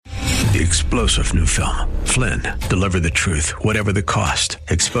The explosive new film, Flynn, deliver the truth, whatever the cost,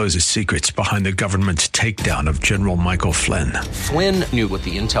 exposes secrets behind the government's takedown of General Michael Flynn. Flynn knew what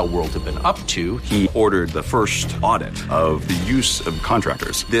the intel world had been up to. He ordered the first audit of the use of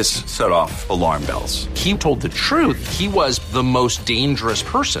contractors. This set off alarm bells. He told the truth. He was the most dangerous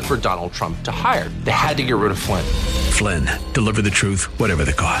person for Donald Trump to hire. They had to get rid of Flynn. Flynn, deliver the truth, whatever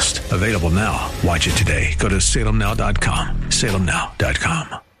the cost. Available now. Watch it today. Go to salemnow.com.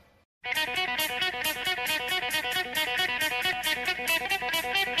 salemnow.com.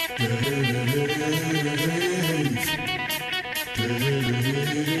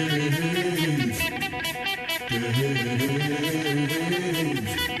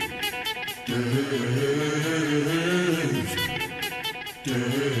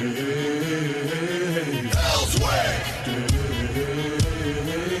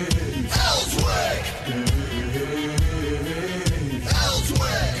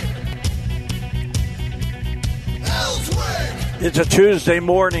 It's a Tuesday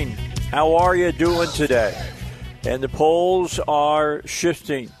morning. How are you doing today? And the polls are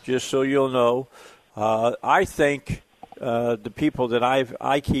shifting, just so you'll know. I think the people that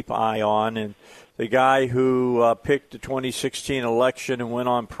I keep eye on, and the guy who picked the 2016 election and went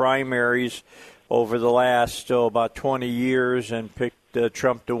on primaries over the last about 20 years and picked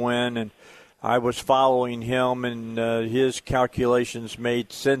Trump to win, and I was following him, and his calculations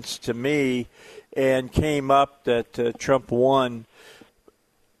made sense to me, and came up that Trump won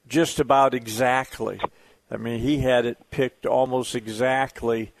just about exactly. I mean, he had it picked almost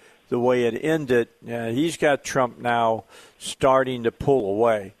exactly the way it ended. He's got Trump now starting to pull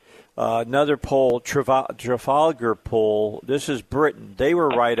away. Another poll, Trafalgar poll, this is Britain. They were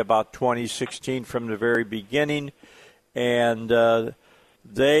right about 2016 from the very beginning, and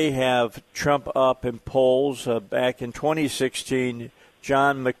they have Trump up in polls. Back in 2016,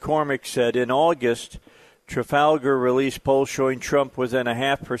 John McCormick said in August, Trafalgar released polls showing Trump within a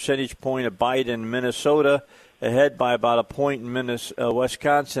half percentage point of Biden in Minnesota, ahead by about a point in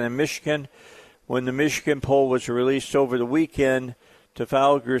Wisconsin and Michigan. When the Michigan poll was released over the weekend,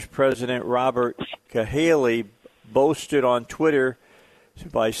 Trafalgar's President Robert Cahaly boasted on Twitter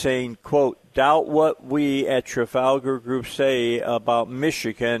by saying, quote, "Doubt what we at Trafalgar Group say about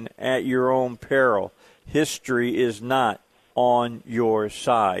Michigan at your own peril. History is not on your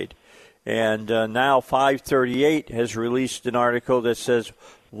side." And now 538 has released an article that says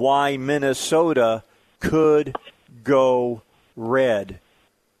why Minnesota could go red.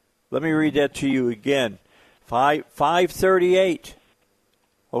 Let me read that to you again. 538.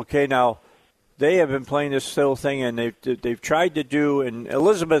 Okay, now they have been playing this whole thing, and they've tried to do, and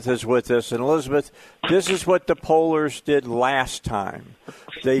Elizabeth is with us. And Elizabeth, this is what the pollers did last time.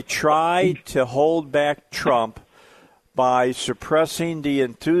 They tried to hold back Trump by suppressing the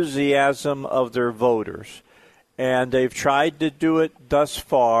enthusiasm of their voters. And they've tried to do it thus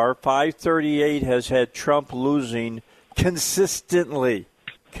far. 538 has had Trump losing consistently.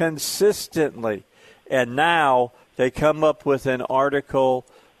 And now they come up with an article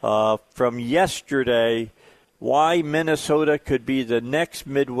from yesterday, why Minnesota could be the next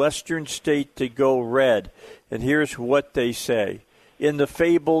Midwestern state to go red. And here's what they say. In the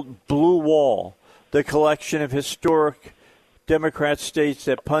fabled Blue Wall, the collection of historic Democrat states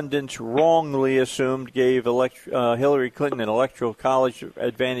that pundits wrongly assumed gave Hillary Clinton an electoral college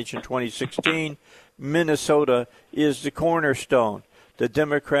advantage in 2016, Minnesota is the cornerstone. The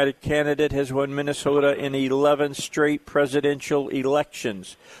Democratic candidate has won Minnesota in 11 straight presidential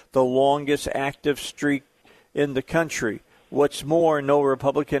elections, the longest active streak in the country. What's more, no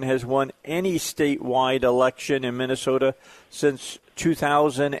Republican has won any statewide election in Minnesota since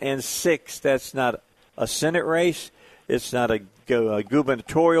 2006. That's not a Senate race. It's not a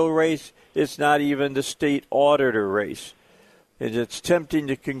gubernatorial race. It's not even the state auditor race. And it's tempting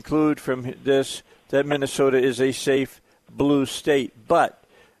to conclude from this that Minnesota is a safe blue state. But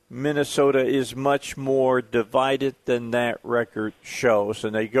Minnesota is much more divided than that record shows.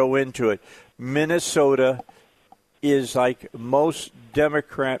 And they go into it. Minnesota is like most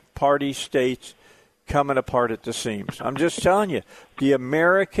Democrat Party states coming apart at the seams. I'm just telling you, the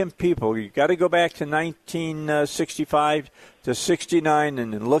American people, you've got to go back to 1965 to 69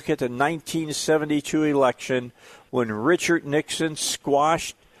 and then look at the 1972 election when Richard Nixon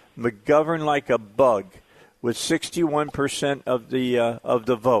squashed McGovern like a bug with 61% of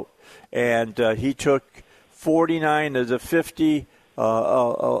the vote. And he took 49 of the 50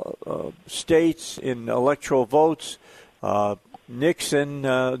 states in electoral votes. Nixon,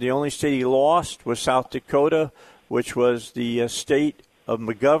 the only state he lost was South Dakota, which was the state of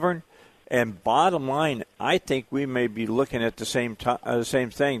McGovern. And bottom line, I think we may be looking at the same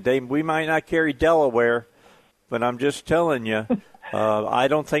thing. We might not carry Delaware, but I'm just telling you, I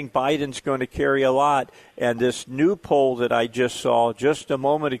don't think Biden's going to carry a lot. And this new poll that I just saw just a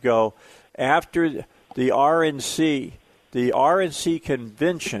moment ago, after the RNC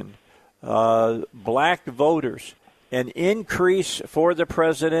convention, black voters, an increase for the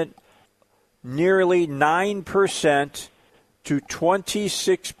president, nearly 9% to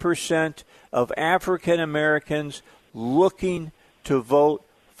 26% of African Americans looking to vote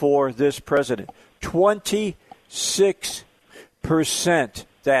for this president. 26%.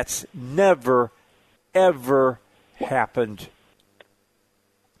 That's never, ever happened.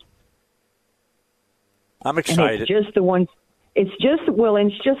 I'm excited. And it's just the ones. It's just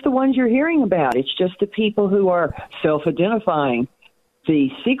the ones you're hearing about. It's just the people who are self-identifying.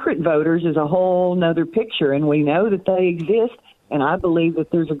 The secret voters is a whole nother picture, and we know that they exist, and I believe that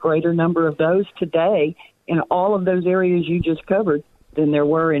there's a greater number of those today in all of those areas you just covered than there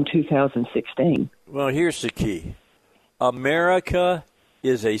were in 2016. Well, here's the key. America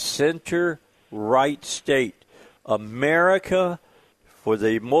is a center-right state. America, for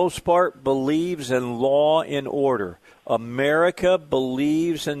the most part, believes in law and order. America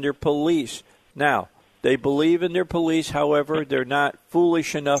believes in their police. Now, they believe in their police. However, they're not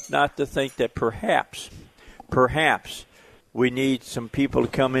foolish enough not to think that perhaps we need some people to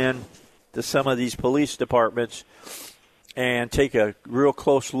come in to some of these police departments and take a real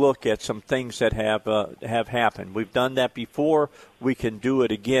close look at some things that have happened. We've done that before. We can do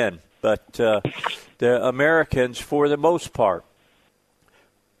it again. But the Americans, for the most part,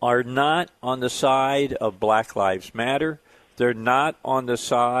 are not on the side of Black Lives Matter. They're not on the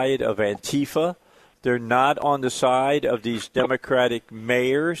side of Antifa. They're not on the side of these Democratic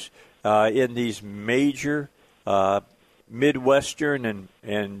mayors in these major Midwestern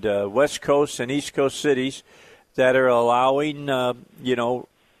and West Coast and East Coast cities that are allowing,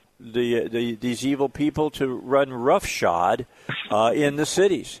 these evil people to run roughshod in the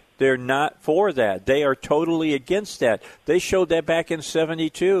cities. They're not for that. They are totally against that. They showed that back in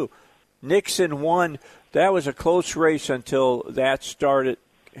 1972. Nixon won. That was a close race until that started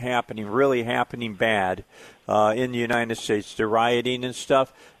really happening bad in the United States, the rioting and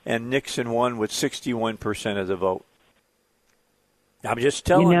stuff, and Nixon won with 61% of the vote. I'm just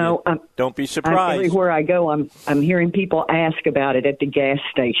telling you, don't be surprised. Everywhere I go, I'm hearing people ask about it at the gas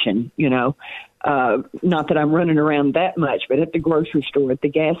station, not that I'm running around that much, but at the grocery store, at the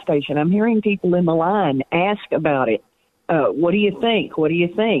gas station, I'm hearing people in the line ask about it. What do you think? What do you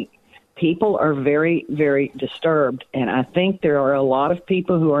think? People are very, very disturbed, and I think there are a lot of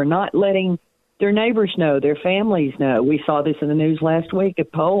people who are not letting their neighbors know, their families know. We saw this in the news last week, a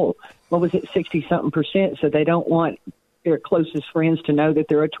poll, 60-something%, so they don't want their closest friends to know that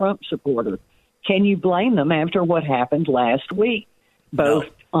they're a Trump supporter. Can you blame them after what happened last week, both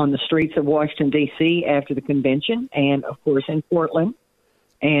on the streets of Washington, D.C. after the convention and, of course, in Portland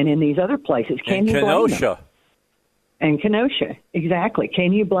and in these other places? Can you blame them? And Kenosha, exactly.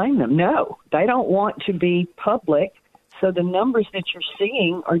 Can you blame them? No, they don't want to be public. So the numbers that you're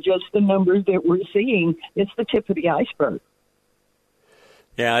seeing are just the numbers that we're seeing. It's the tip of the iceberg.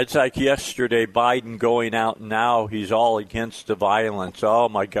 Yeah, it's like yesterday, Biden going out now, he's all against the violence. Oh,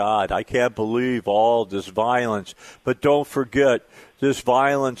 my God, I can't believe all this violence. But don't forget, this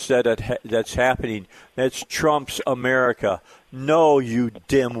violence that's happening, that's Trump's America. No, you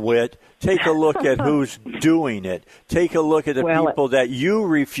dimwit. Take a look at who's doing it. Take a look at the people that you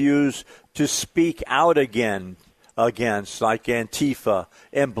refuse to speak out against, like Antifa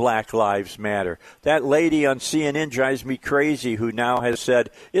and Black Lives Matter. That lady on CNN drives me crazy who now has said,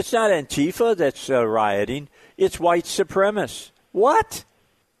 it's not Antifa that's rioting, it's white supremacists. What?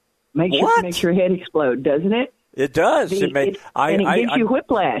 Makes your head explode, doesn't it? It does. And it gives you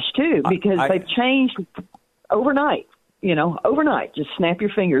whiplash, too, because they've changed overnight. Overnight, just snap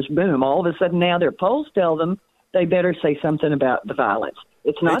your fingers, boom. All of a sudden now their polls tell them they better say something about the violence.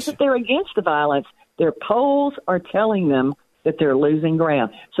 It's not that they're against the violence. Their polls are telling them that they're losing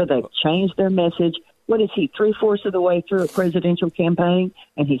ground. So they've changed their message. What is he, 3/4 of the way through a presidential campaign,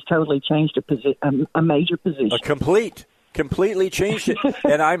 and he's totally changed a major position. Completely changed it.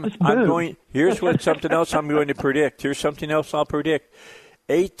 And I'm going, here's something else I'm going to predict. Here's something else I'll predict.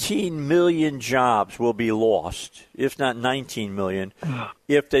 18 million jobs will be lost, if not 19 million,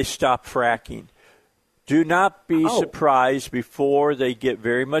 if they stop fracking. Do not be surprised before they get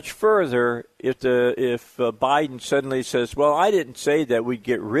very much further if Biden suddenly says, well, I didn't say that we'd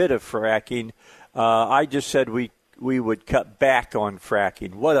get rid of fracking. I just said we would cut back on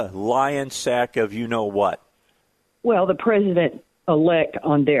fracking. What a lion sack of you-know-what. Well, the president elect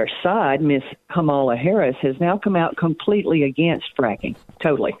on their side, Miss Kamala Harris, has now come out completely against fracking,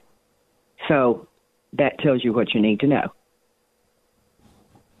 totally. So that tells you what you need to know.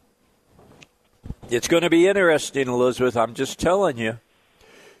 It's going to be interesting, Elizabeth. I'm just telling you.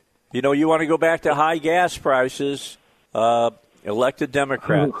 You know, you want to go back to high gas prices, elect a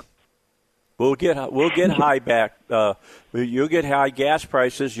Democrat. Ooh. We'll get high back. You'll get high gas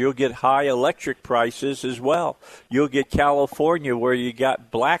prices. You'll get high electric prices as well. You'll get California where you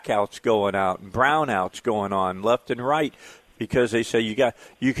got blackouts going out and brownouts going on left and right because they say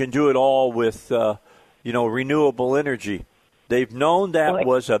you can do it all with renewable energy. They've known that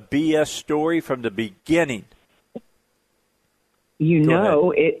was a BS story from the beginning.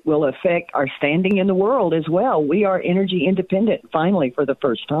 It will affect our standing in the world as well. We are energy independent, finally, for the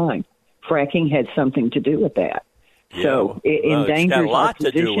first time. Fracking had something to do with that. Yeah, so it endangers our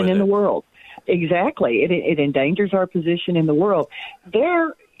position in the world. Exactly. It endangers our position in the world.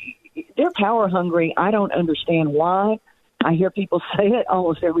 They're power hungry. I don't understand why. I hear people say it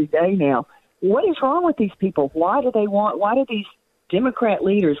almost every day now. What is wrong with these people? Why do these Democrat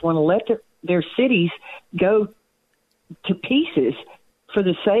leaders want to let their cities go to pieces for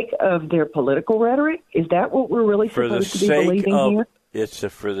the sake of their political rhetoric? Is that what we're really supposed to be believing here? It's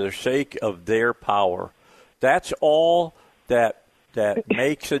for the sake of their power. That's all that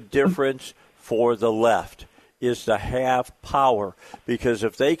makes a difference for the left, is to have power. Because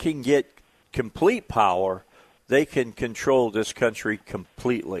if they can get complete power, they can control this country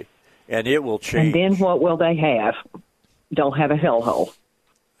completely, and it will change. And then what will they have? They'll have a hellhole.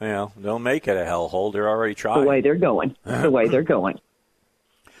 They'll make it a hellhole. They're already trying. The way they're going. They're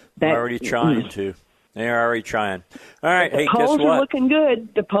already trying to. They're already trying. All right, hey, guess what? The polls are looking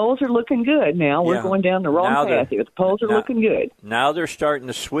good. The polls are looking good now. We're going down the wrong path here. The polls are looking good. Now they're starting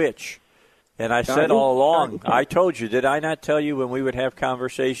to switch. And I said all along, I told you, did I not tell you when we would have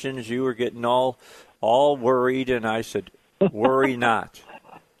conversations, you were getting all worried, and I said, worry not.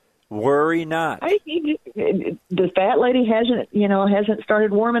 Worry not. The fat lady hasn't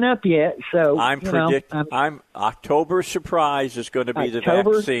started warming up yet. So I'm October surprise is going to be the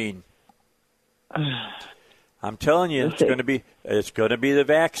vaccine. I'm telling you, it's going to be the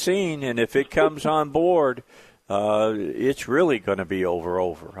vaccine, and if it comes on board, it's really going to be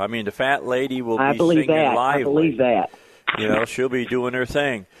over. I mean, the fat lady will be singing lively. I believe that. She'll be doing her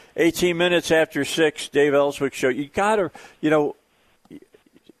thing. 18 minutes after 6, Dave Elswick Show. You got to,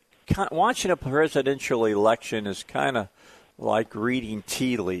 watching a presidential election is kind of like reading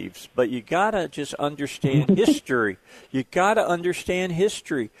tea leaves, but you got to just understand history. You got to understand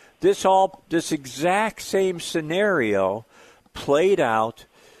history. This exact same scenario played out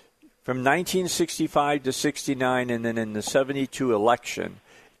from 1965 to 69 and then in the 72 election,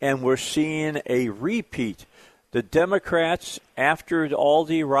 and we're seeing a repeat. The Democrats, after all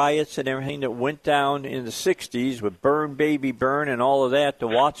the riots and everything that went down in the 60s with Burn Baby Burn and all of that, the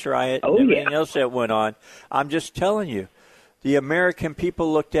Watts riot and everything else that went on, I'm just telling you, the American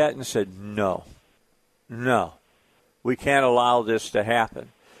people looked at it and said, no, we can't allow this to happen.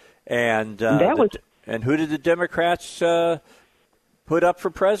 And and who did the Democrats put up for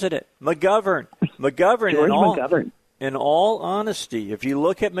president? McGovern. McGovern. In all honesty, if you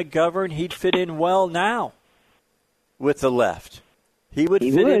look at McGovern, he'd fit in well now with the left. He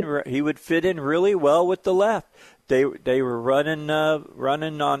would fit in really well with the left. They were running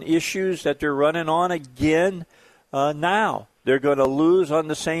on issues that they're running on again now. They're going to lose on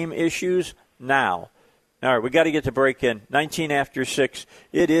the same issues now. All right, we got to get the break in. 19 after 6.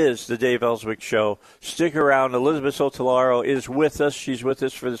 It is the Dave Elswick Show. Stick around. Elizabeth Sotolaro is with us. She's with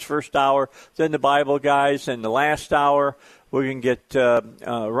us for this first hour. Then the Bible guys. And the last hour, we're going to get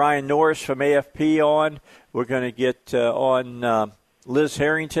Ryan Norris from AFP on. We're going to get on Liz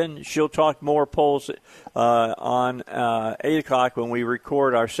Harrington. She'll talk more polls on 8 o'clock when we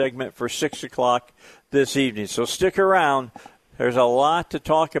record our segment for 6 o'clock this evening. So stick around. There's a lot to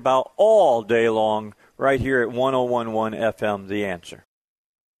talk about all day long right here at 101.1 FM, The Answer.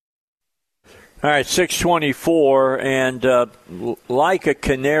 All right, 624, and like a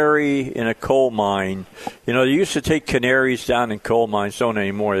canary in a coal mine, they used to take canaries down in coal mines, don't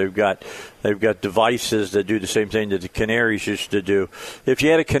anymore. They've got devices that do the same thing that the canaries used to do. If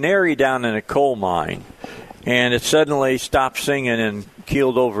you had a canary down in a coal mine and it suddenly stopped singing and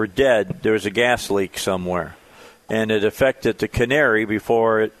keeled over dead, there was a gas leak somewhere, and it affected the canary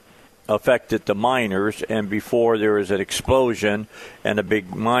before it affected the miners, and before there was an explosion and a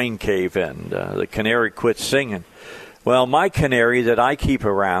big mine cave in. The canary quit singing. Well, my canary that I keep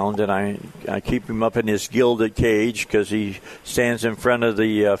around, and I keep him up in his gilded cage because he stands in front of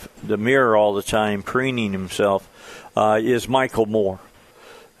the mirror all the time, preening himself, is Michael Moore.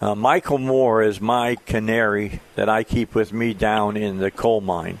 Michael Moore is my canary that I keep with me down in the coal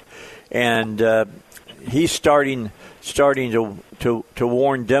mine, and he's starting to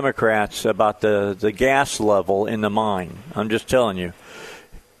warn Democrats about the gas level in the mine. I'm just telling you.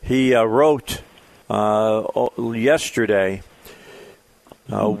 He wrote yesterday,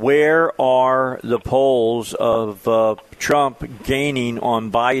 where are the polls of Trump gaining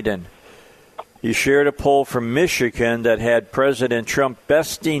on Biden? He shared a poll from Michigan that had President Trump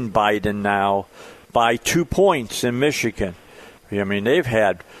besting Biden now by 2 points in Michigan. I mean, they've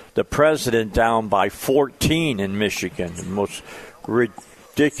had the president down by 14 in Michigan. The most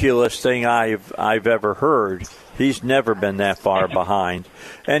ridiculous thing I've ever heard. He's never been that far behind.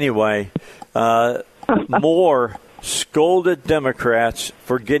 Anyway, Moore scolded Democrats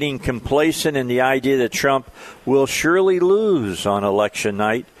for getting complacent in the idea that Trump will surely lose on election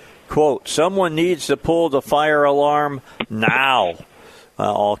night. Quote, someone needs to pull the fire alarm now,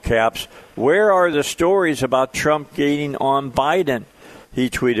 all caps. Where are the stories about Trump gaining on Biden? He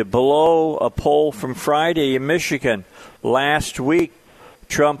tweeted below a poll from Friday in Michigan. Last week,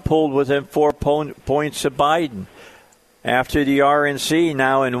 Trump pulled within 4 points of Biden. After the RNC,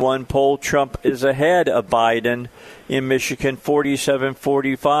 now in one poll, Trump is ahead of Biden in Michigan,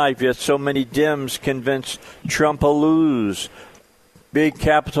 47-45. Yet so many Dems convinced Trump will lose. Big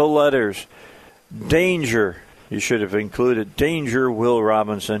capital letters. Danger. You should have included danger, Will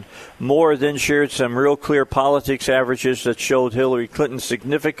Robinson. Moore then shared some real clear politics averages that showed Hillary Clinton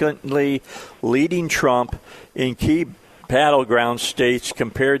significantly leading Trump in key battleground states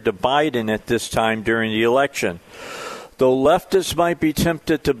compared to Biden at this time during the election. Though leftists might be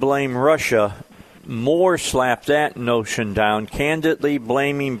tempted to blame Russia, Moore slapped that notion down, candidly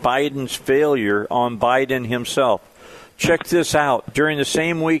blaming Biden's failure on Biden himself. Check this out. During the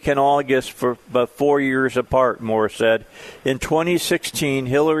same week in August, for about 4 years apart, Moore said, in 2016,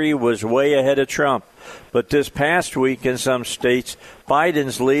 Hillary was way ahead of Trump. But this past week in some states,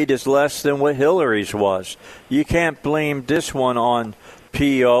 Biden's lead is less than what Hillary's was. You can't blame this one on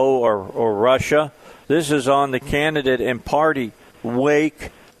PO or Russia. This is on the candidate and party.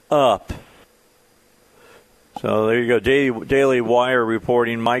 Wake up. So there you go. Daily Wire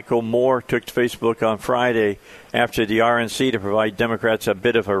reporting Michael Moore took to Facebook on Friday after the RNC to provide Democrats a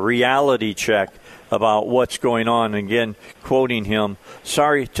bit of a reality check about what's going on. Again, quoting him,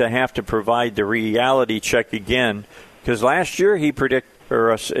 sorry to have to provide the reality check again, because last year in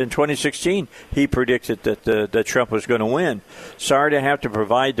 2016, he predicted that Trump was going to win. Sorry to have to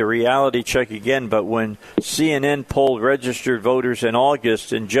provide the reality check again, but when CNN polled registered voters in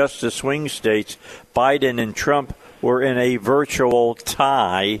August in just the swing states, Biden and Trump were in a virtual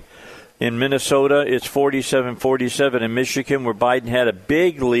tie. In Minnesota, it's 47-47. In Michigan, where Biden had a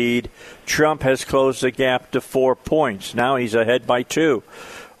big lead, Trump has closed the gap to 4 points. Now he's ahead by 2.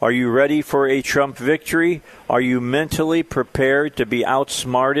 Are you ready for a Trump victory? Are you mentally prepared to be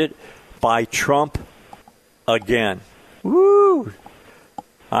outsmarted by Trump again? Woo!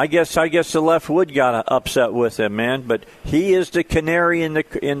 I guess the left would got upset with him, man. But he is the canary in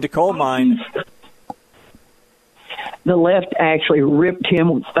the coal mine. The left actually ripped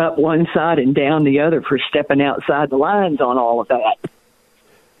him up one side and down the other for stepping outside the lines on all of that.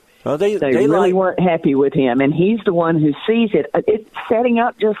 Well, they really weren't happy with him, and he's the one who sees it. It's setting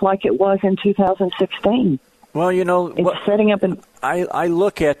up just like it was in 2016. Well, it's setting up. I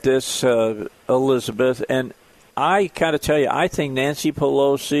look at this, Elizabeth, and I kind of tell you, I think Nancy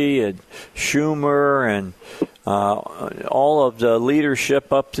Pelosi and Schumer and all of the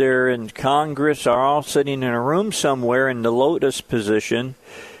leadership up there in Congress are all sitting in a room somewhere in the lotus position,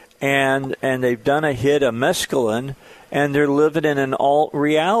 and they've done a hit of mescaline, and they're living in an alt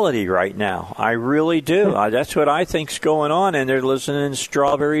reality right now. I really do. That's what I think's going on, and they're listening in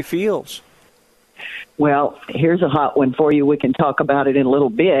strawberry fields. Well, here's a hot one for you. We can talk about it in a little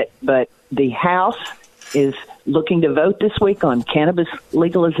bit, but the House is looking to vote this week on cannabis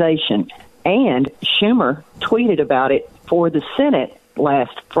legalization, and Schumer tweeted about it for the Senate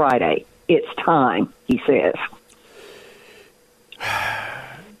last Friday. It's time, he says.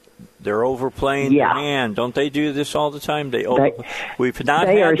 They're overplaying their hand. Don't they do this all the time? We've not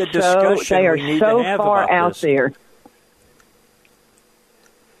had the discussion we need to have about this. They are so far out there.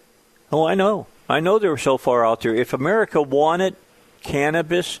 Oh, I know. I know they're so far out there. If America wanted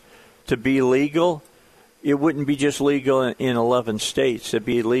cannabis to be legal, it wouldn't be just legal in 11 states. It'd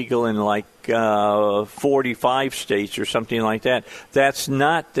be legal in like 45 states or something like that. That's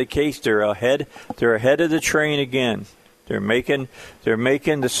not the case. They're ahead of the train again. They're making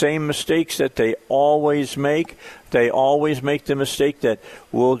the same mistakes that they always make. They always make the mistake that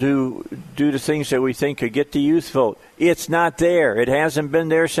we'll do the things that we think could get the youth vote. It's not there. It hasn't been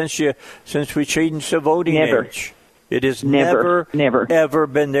there since we changed the voting age. It has never, ever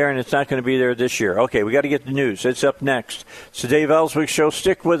been there, and it's not going to be there this year. Okay, we got to get the news. It's up next. It's the Dave Elswick Show.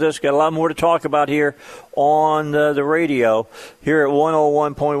 Stick with us. Got a lot more to talk about here on the radio, here at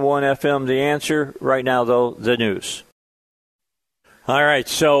 101.1 FM. The Answer. Right now, though, the news. All right,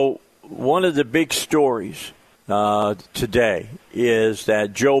 so one of the big stories today is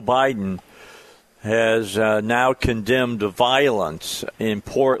that Joe Biden has now condemned the violence in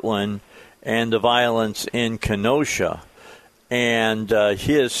Portland and the violence in Kenosha. And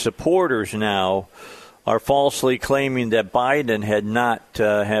his supporters now are falsely claiming that Biden has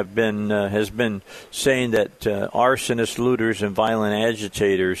been saying that arsonists, looters, and violent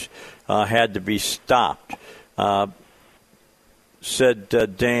agitators had to be stopped. Said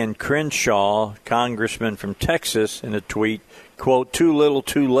Dan Crenshaw, congressman from Texas, in a tweet, quote, "Too little,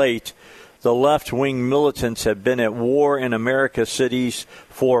 too late. The left-wing militants have been at war in America's cities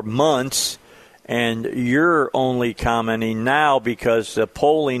for months, and you're only commenting now because the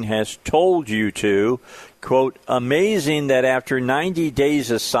polling has told you to." Quote, "Amazing that after 90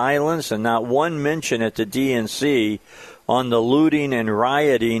 days of silence and not one mention at the DNC on the looting and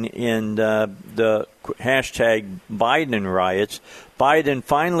rioting in the hashtag Biden riots, Biden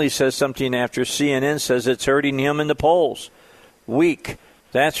finally says something after CNN says it's hurting him in the polls. Weak."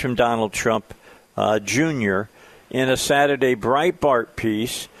 That's from Donald Trump Jr. In a Saturday Breitbart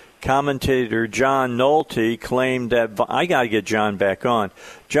piece, commentator John Nolte claimed that I got to get John back on.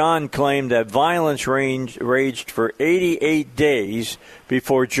 John claimed that violence raged for 88 days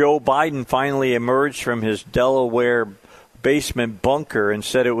before Joe Biden finally emerged from his Delaware basement bunker and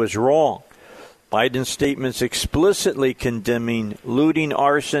said it was wrong. Biden's statements explicitly condemning looting,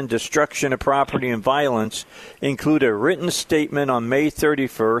 arson, destruction of property, and violence include a written statement on May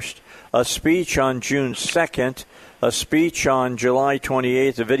 31st, a speech on June 2nd, a speech on July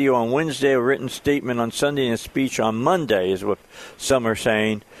 28th, a video on Wednesday, a written statement on Sunday, and a speech on Monday, is what some are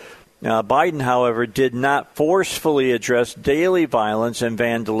saying. Biden, however, did not forcefully address daily violence and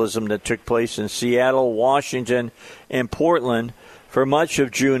vandalism that took place in Seattle, Washington, and Portland for much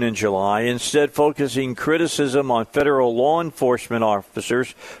of June and July, instead focusing criticism on federal law enforcement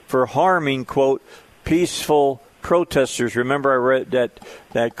officers for harming, quote, peaceful protesters. Remember I read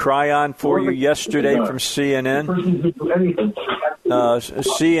that cry-on for you yesterday from CNN?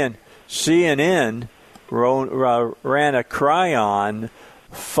 CNN ran a cry-on,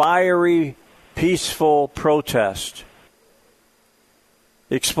 fiery, peaceful protest.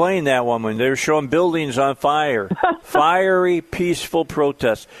 Explain that one when they were showing buildings on fire. Fiery, peaceful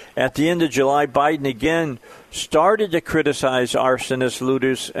protest. At the end of July, Biden again started to criticize arsonists,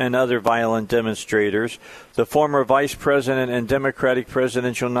 looters, and other violent demonstrators. The former vice president and Democratic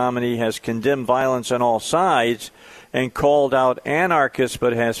presidential nominee has condemned violence on all sides and called out anarchists,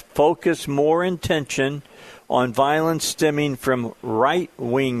 but has focused more attention on violence stemming from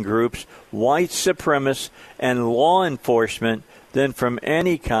right-wing groups, white supremacists, and law enforcement than from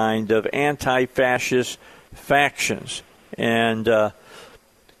any kind of anti-fascist factions. And I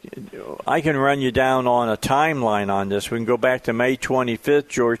can run you down on a timeline on this. We can go back to May 25th.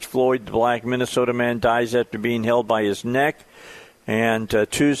 George Floyd, the black Minnesota man, dies after being held by his neck. And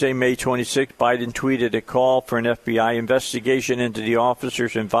Tuesday, May 26th, Biden tweeted a call for an FBI investigation into the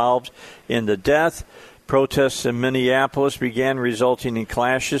officers involved in the death. Protests in Minneapolis began, resulting in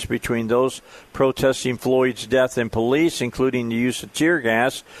clashes between those protesting Floyd's death and police, including the use of tear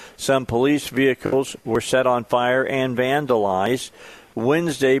gas. Some police vehicles were set on fire and vandalized.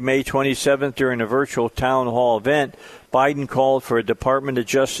 Wednesday, May 27th, during a virtual town hall event, Biden called for a Department of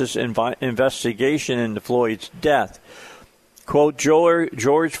Justice investigation into Floyd's death. Quote,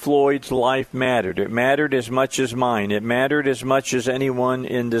 George Floyd's life mattered. It mattered as much as mine. It mattered as much as anyone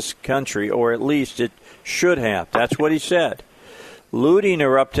in this country, or at least it should have. That's what he said. Looting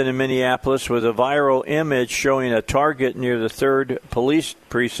erupted in Minneapolis with a viral image showing a Target near the 3rd Police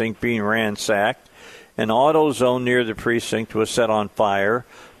Precinct being ransacked. An auto zone near the precinct was set on fire.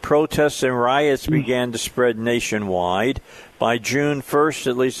 Protests and riots began to spread nationwide. By June 1st,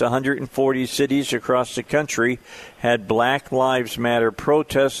 at least 140 cities across the country had Black Lives Matter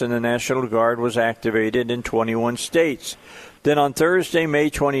protests, and the National Guard was activated in 21 states. Then on Thursday,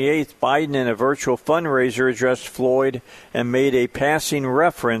 May 28th, Biden in a virtual fundraiser addressed Floyd and made a passing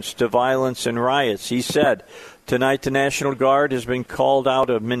reference to violence and riots. He said, "Tonight the National Guard has been called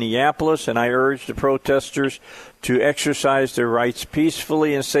out of Minneapolis, and I urge the protesters to exercise their rights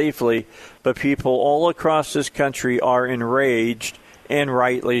peacefully and safely, but people all across this country are enraged, and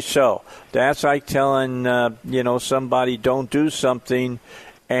rightly so." That's like telling, somebody don't do something,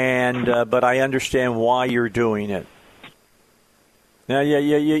 but I understand why you're doing it. Now,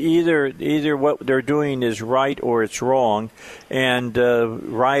 either what they're doing is right or it's wrong, and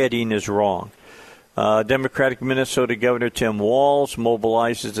rioting is wrong. Democratic Minnesota Governor Tim Walz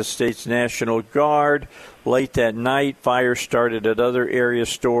mobilizes the state's National Guard. Late that night, fires started at other area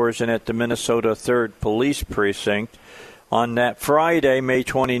stores and at the Minnesota 3rd Police Precinct. On that Friday, May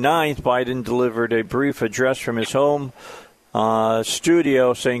 29th, Biden delivered a brief address from his home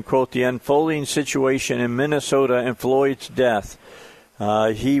studio saying, quote, "The unfolding situation in Minnesota and Floyd's death."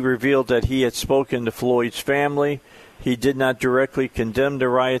 He revealed that he had spoken to Floyd's family. He did not directly condemn the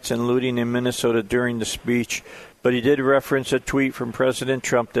riots and looting in Minnesota during the speech, but he did reference a tweet from President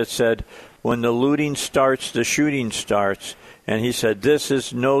Trump that said, "When the looting starts, the shooting starts." And he said, "This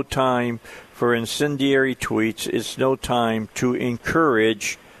is no time for incendiary tweets. It's no time to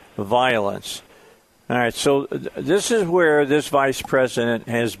encourage violence." All right, so this is where this vice president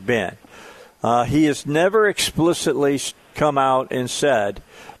has been. He has never explicitly come out and said,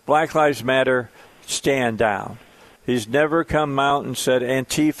 "Black Lives Matter, stand down." He's never come out and said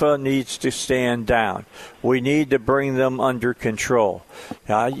Antifa needs to stand down. We need to bring them under control.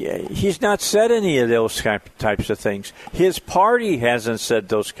 He's not said any of those types of things. His party hasn't said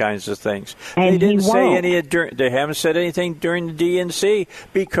those kinds of things. And they didn't say won't. They haven't said anything during the DNC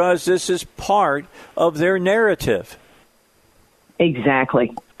because this is part of their narrative.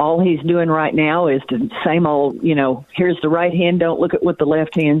 Exactly. All he's doing right now is the same old, here's the right hand, don't look at what the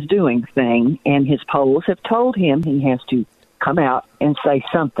left hand's doing thing. And his polls have told him he has to come out and say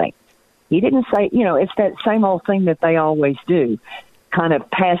something. He didn't say, it's that same old thing that they always do, kind of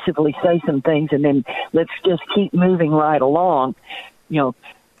passively say some things and then let's just keep moving right along. Aggressive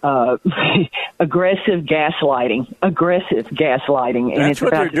gaslighting. And That's it's what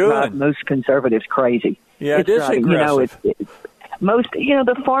about they're to doing. drive most conservatives crazy. Yeah, it is aggressive.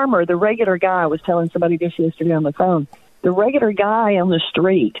 The farmer, the regular guy, I was telling somebody this yesterday on the phone, the regular guy on the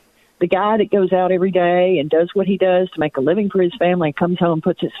street, the guy that goes out every day and does what he does to make a living for his family, comes home,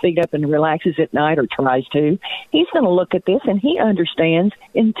 puts his feet up and relaxes at night or tries to, he's going to look at this and he understands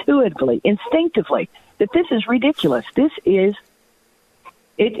instinctively that this is ridiculous. This is,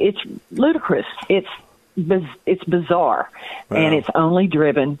 it's ludicrous. It's bizarre, and it's only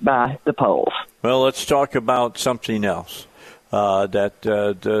driven by the polls. Well, let's talk about something else that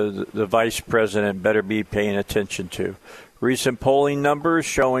the vice president better be paying attention to. Recent polling numbers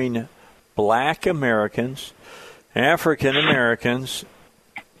showing Black Americans, African Americans,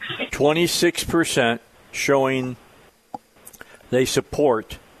 26% showing they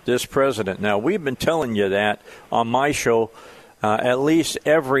support this president. Now, we've been telling you that on my show at least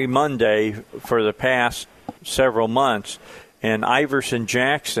every Monday for the past several months. And Iverson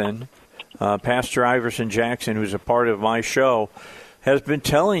Jackson, Pastor Iverson Jackson, who's a part of my show, has been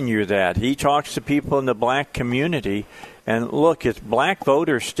telling you that. He talks to people in the black community. And look, it's black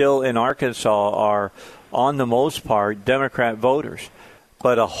voters still in Arkansas are, on the most part, Democrat voters.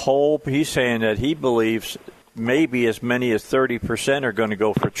 But he's saying that he believes maybe as many as 30% are going to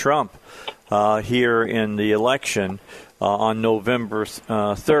go for Trump here in the election on November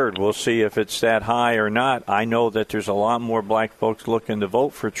 3rd. We'll see if it's that high or not. I know that there's a lot more black folks looking to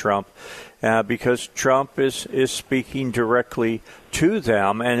vote for Trump because Trump is speaking directly to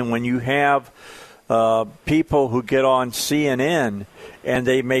them. And when you have people who get on CNN and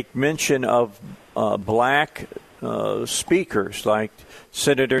they make mention of black speakers like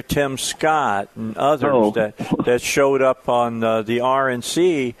Senator Tim Scott and others that showed up on the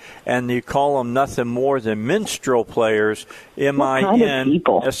RNC, and you call them nothing more than minstrel players,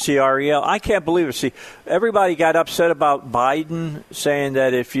 M-I-N-S-T-R-E-L. I can't believe it. See, everybody got upset about Biden saying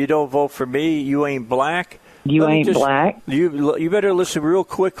that if you don't vote for me, you ain't black. Black. You better listen real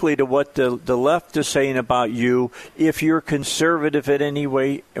quickly to what the left is saying about you if you're conservative in any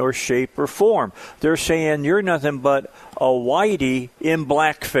way or shape or form. They're saying you're nothing but a whitey in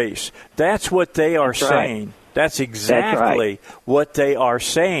blackface. That's what they are saying. Right. That's exactly what they are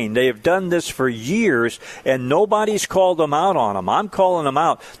saying. They have done this for years, and nobody's called them out on them. I'm calling them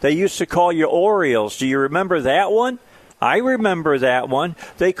out. They used to call you Orioles. Do you remember that one? I remember that one.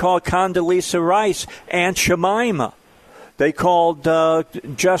 They called Condoleezza Rice Aunt Jemima. They called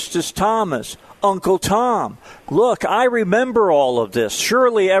Justice Thomas Uncle Tom. Look, I remember all of this.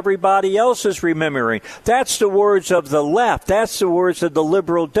 Surely everybody else is remembering. That's the words of the left. That's the words of the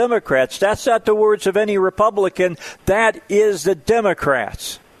liberal Democrats. That's not the words of any Republican. That is the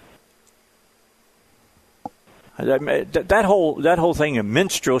Democrats. That whole thing, a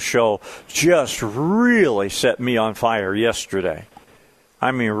minstrel show, just really set me on fire yesterday.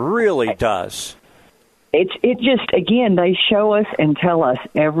 I mean, really does. It just, again, they show us and tell us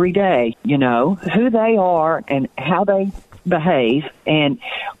every day, who they are and how they behave. And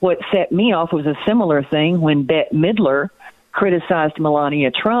what set me off was a similar thing when Bette Midler criticized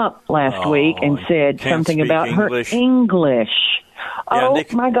Melania Trump last week and said something about English. her English. Yeah,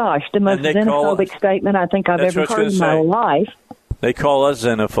 my gosh, the most xenophobic statement I think I've ever heard in my life. They call us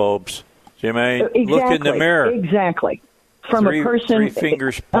xenophobes. Jimmy, exactly, look in the mirror. Exactly. From a person. 3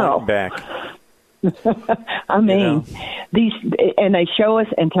 fingers pointing back. I mean, these, and they show us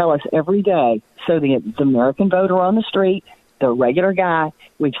and tell us every day. So the American voter on the street, the regular guy,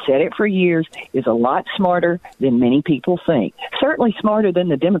 we've said it for years, is a lot smarter than many people think. Certainly smarter than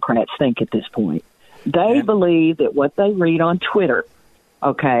the Democrats think at this point. They believe that what they read on Twitter,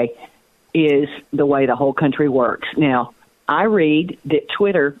 is the way the whole country works. Now, I read that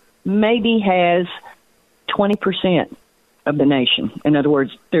Twitter maybe has 20% of the nation. In other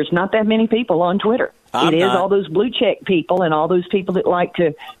words, there's not that many people on Twitter. It is all those blue check people and all those people that like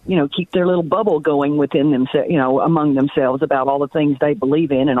to, keep their little bubble going within themselves, among themselves about all the things they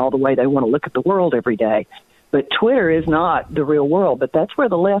believe in and all the way they want to look at the world every day. But Twitter is not the real world, but that's where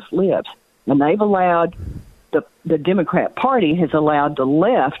the left lives. And they've allowed, the Democrat Party has allowed the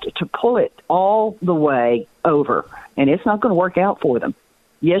left to pull it all the way over. And it's not going to work out for them.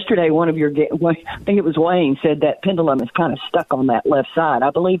 Yesterday, one of your, I think it was Wayne, said that pendulum is kind of stuck on that left side. I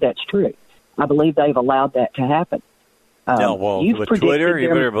believe that's true. I believe they've allowed that to happen. You've with Twitter, you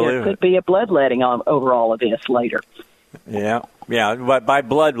better believe there could be a bloodletting over all of this later. Yeah. But by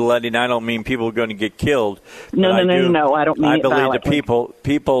bloodletting, I don't mean people are going to get killed. No, I don't mean it violently. I believe the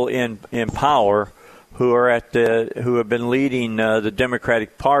people in power who have been leading the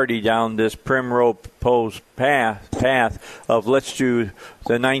Democratic Party down this primrose path of let's do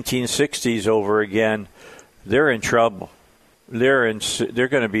the 1960s over again. They're in trouble. They're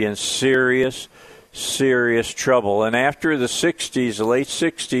going to be in serious trouble. And after the 60s, the late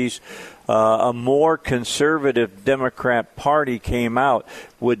 60s, a more conservative Democrat Party came out.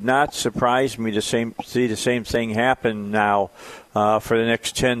 Would not surprise me to see the same thing happen now for the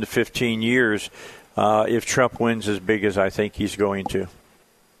next 10 to 15 years if Trump wins as big as I think he's going to.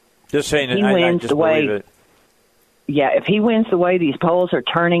 Just saying it. I just believe it. Yeah, if he wins the way these polls are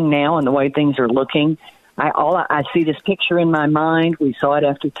turning now and the way things are looking, I see this picture in my mind. We saw it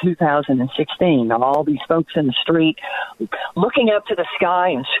after 2016. All these folks in the street looking up to the sky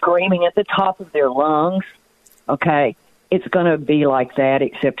and screaming at the top of their lungs. Okay, it's going to be like that,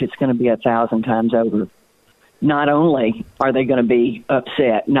 except it's going to be 1,000 times over. Not only are they going to be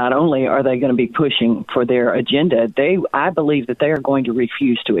upset, not only are they going to be pushing for their agenda, I believe that they are going to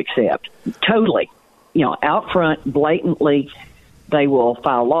refuse to accept. Totally. Out front, blatantly. They will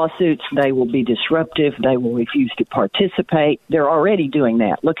file lawsuits. They will be disruptive. They will refuse to participate. They're already doing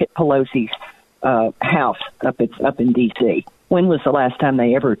that. Look at Pelosi's house up in D.C. When was the last time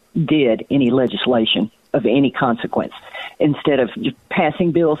they ever did any legislation of any consequence? Instead of just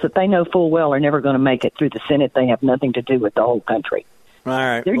passing bills that they know full well are never going to make it through the Senate, they have nothing to do with the whole country. All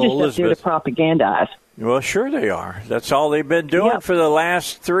right. They're just up there to propagandize. Well, sure they are. That's all they've been doing for the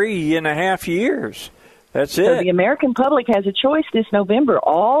last 3.5 years. That's it. So the American public has a choice this November.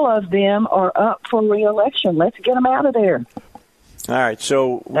 All of them are up for re-election. Let's get them out of there. All right,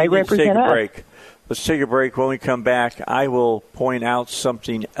 so we need to take a break. Let's take a break. When we come back, I will point out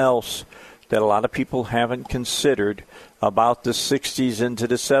something else that a lot of people haven't considered about the 60s into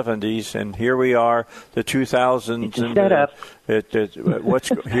the 70s, and here we are, the 2000s. It's a setup. What's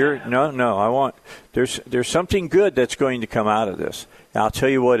here? No. There's something good that's going to come out of this. I'll tell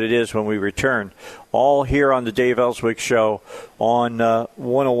you what it is when we return. All here on the Dave Elswick Show on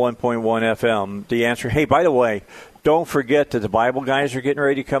 101.1 FM. The Answer. Hey, by the way, don't forget that the Bible guys are getting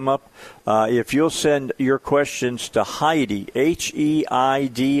ready to come up. If you'll send your questions to Heidi,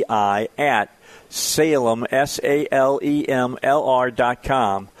 Heidi, at Salem, SALEMLR.com,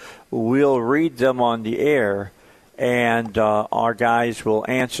 we'll read them on the air. And our guys will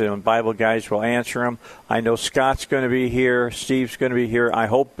answer them. Bible guys will answer them. I know Scott's going to be here. Steve's going to be here. I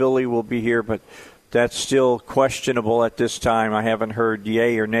hope Billy will be here, but that's still questionable at this time. I haven't heard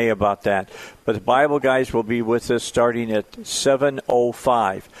yay or nay about that. But the Bible guys will be with us starting at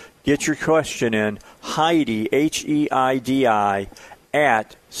 7:05. Get your question in. Heidi, Heidi,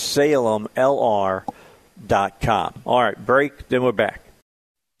 at SalemLR.com. All right, break, then we're back.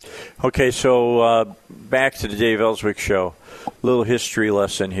 Okay, so back to the Dave Elswick Show. Little history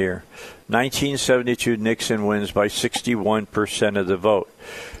lesson here. 1972, Nixon wins by 61% of the vote.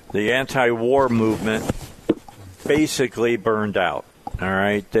 The anti-war movement basically burned out. All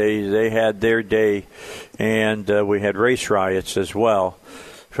right, they had their day, and we had race riots as well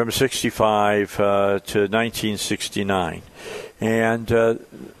from 65 to 1969. And a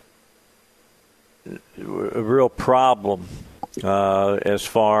real problem as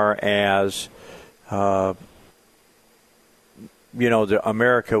far as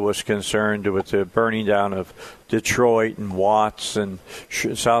America was concerned with the burning down of Detroit and Watts and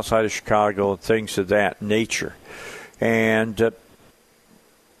south side of Chicago and things of that nature. And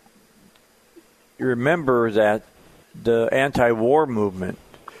remember that the anti-war movement,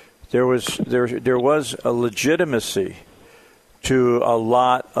 there was a legitimacy to a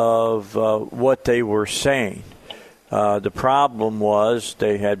lot of what they were saying. The problem was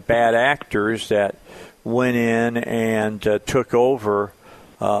they had bad actors that went in and took over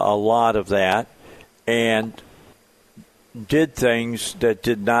a lot of that and did things that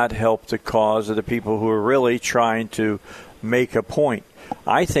did not help the cause of the people who were really trying to make a point.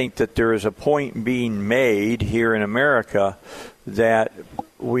 I think that there is a point being made here in America that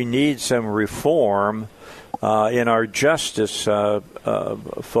we need some reform in our justice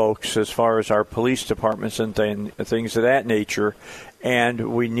folks as far as our police departments and things of that nature.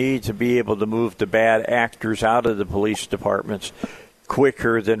 And we need to be able to move the bad actors out of the police departments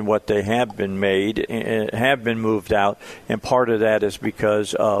quicker than what they have been moved out. And part of that is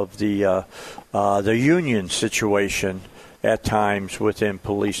because of the union situation at times within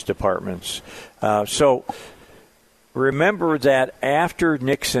police departments. So remember that after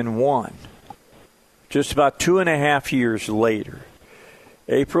Nixon won, just about 2.5 years later,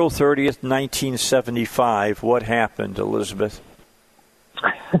 April 30th, 1975, what happened, Elizabeth?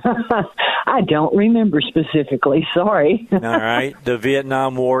 I don't remember specifically. Sorry. All right. The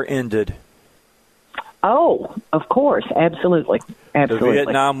Vietnam War ended. Oh, of course. Absolutely. The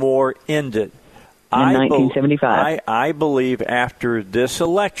Vietnam War ended. In 1975. I believe after this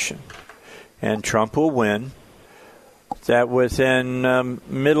election, and Trump will win, that within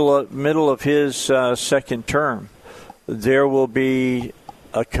middle of his second term, there will be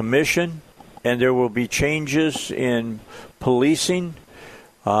a commission and there will be changes in policing,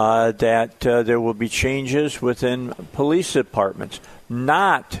 that there will be changes within police departments,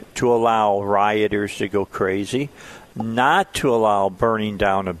 not to allow rioters to go crazy, not to allow burning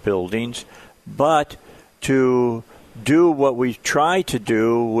down of buildings, but to do what we try to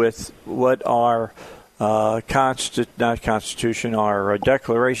do with what our our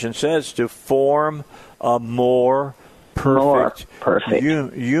declaration says, to form a more perfect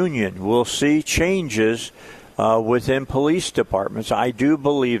union. We'll see changes within police departments. I do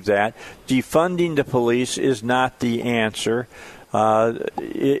believe that. Defunding the police is not the answer.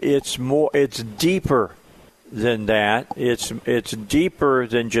 It's deeper than that. It's deeper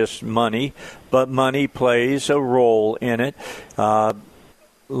than just money, but money plays a role in it.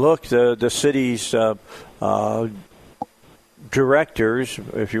 Look, the city's directors,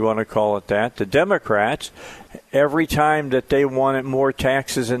 if you want to call it that, the Democrats, every time that they wanted more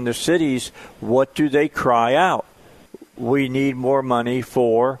taxes in the cities, what do they cry out? We need more money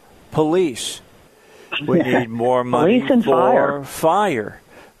for police. We need more money for fire.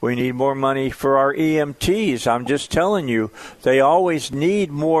 We need more money for our EMTs. I'm just telling you, they always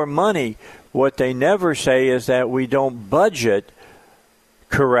need more money. What they never say is that we don't budget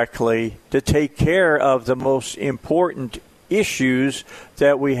correctly to take care of the most important issues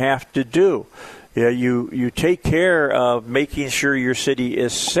that we have to do. You take care of making sure your city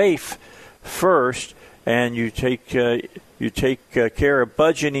is safe first, and you take care of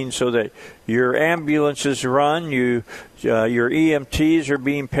budgeting so that your ambulances run, your EMTs are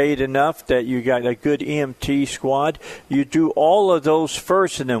being paid enough that you got a good EMT squad. You do all of those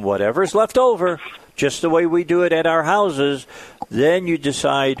first, and then whatever's left over, just the way we do it at our houses, then you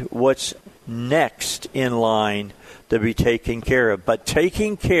decide what's next in line to be taken care of. But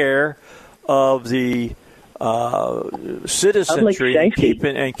taking care of the citizenry and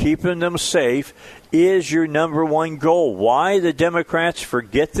keeping them safe is your number one goal. Why the Democrats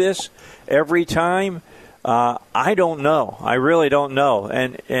forget this every time, I don't know. I really don't know.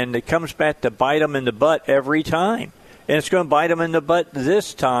 And it comes back to bite them in the butt every time. And it's going to bite them in the butt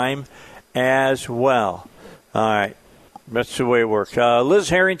this time as well. All right. That's the way it works. Liz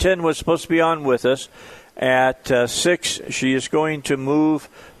Harrington was supposed to be on with us, At 6, she is going to move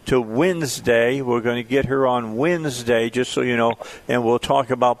to Wednesday. We're going to get her on Wednesday, just so you know, and we'll talk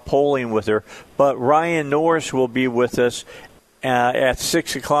about polling with her. But Ryan Norris will be with us at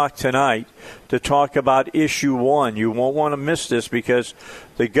 6 o'clock tonight to talk about issue 1. You won't want to miss this because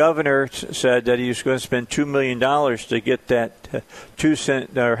the governor said that he was going to spend $2 million to get that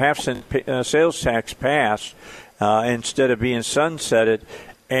 2-cent or half-cent sales tax passed instead of being sunsetted.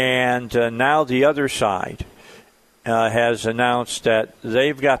 And now the other side has announced that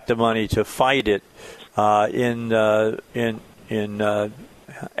they've got the money to fight it in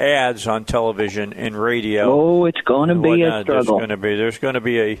ads on television and radio. Oh, it's going to be a struggle. There's going to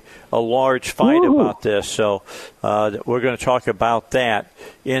be a large fight about this. So we're going to talk about that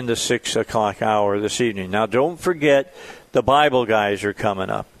in the 6 o'clock hour this evening. Now, don't forget the Bible guys are coming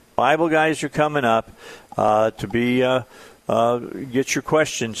up. Bible guys are coming up to be get your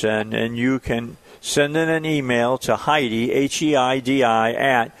questions in, and you can send in an email to Heidi, Heidi,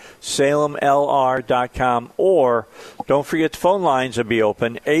 at salemlr.com, or don't forget the phone lines will be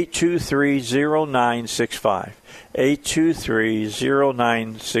open, 823-0965.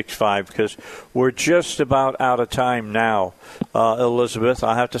 823-0965, because we're just about out of time now, Elizabeth.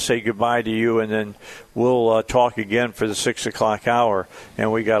 I'll have to say goodbye to you, and then we'll talk again for the 6 o'clock hour,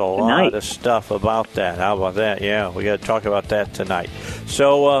 and we got a lot of stuff about that. How about that? Yeah, we got to talk about that tonight.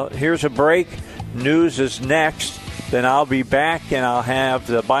 So here's a break. News is next. Then I'll be back, and I'll have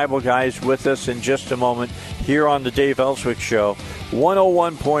the Bible guys with us in just a moment here on the Dave Elswick Show,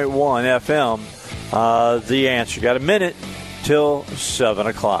 101.1 FM. The Answer. Got a minute till 7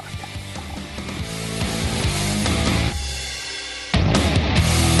 o'clock.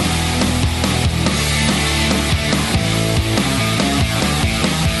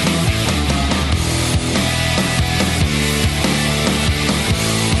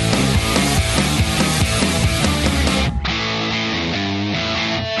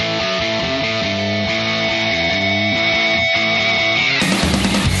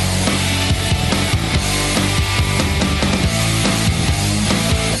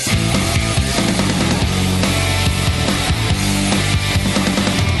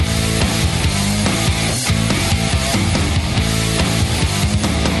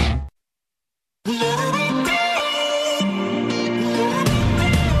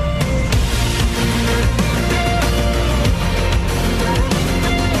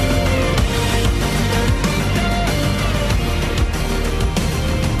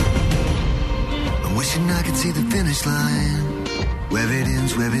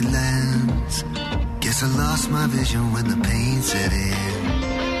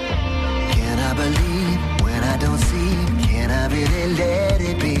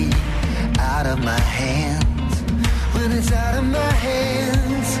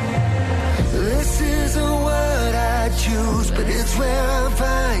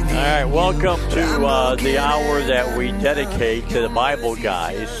 Dedicate to the Bible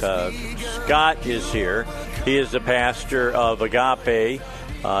guys. Scott is here. He is the pastor of Agape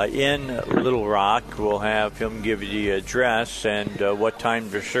in Little Rock. We'll have him give you the address and what time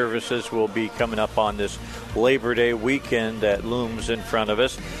the services will be coming up on this Labor Day weekend that looms in front of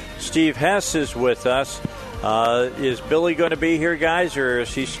us. Steve Hess is with us. Is Billy going to be here, guys, or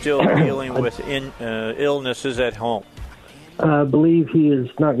is he still dealing with illnesses at home? I believe he is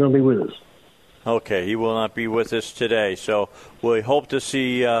not going to be with us. Okay, he will not be with us today. So we hope to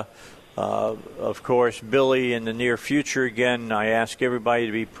see, of course, Billy in the near future again. I ask everybody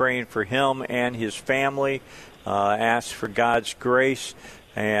to be praying for him and his family. Ask for God's grace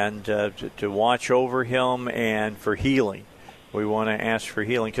and to watch over him and for healing. We want to ask for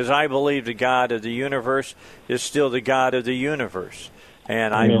healing because I believe the God of the universe is still the God of the universe.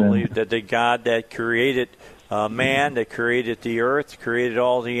 And I believe that the God that created man, that created the earth, created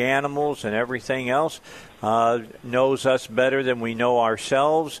all the animals and everything else, knows us better than we know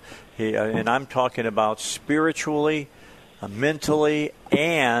ourselves. And I'm talking about spiritually, mentally,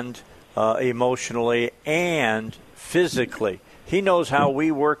 and emotionally, and physically. He knows how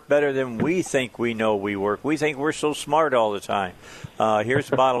we work better than we think we know we work. We think we're so smart all the time. Here's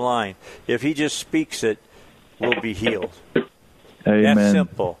the bottom line. If he just speaks it, we'll be healed. Amen. That's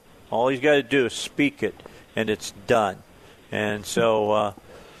simple. All he's got to do is speak it, and it's done. And so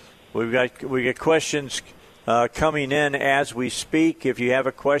we got questions coming in as we speak. If you have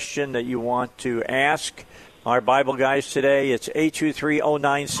a question that you want to ask our Bible guys today, it's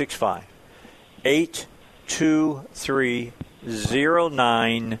 823-0965.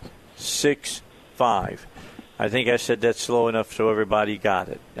 823-0965. I think I said that slow enough so everybody got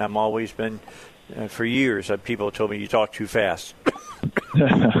it. I've always been, for years, people told me you talk too fast.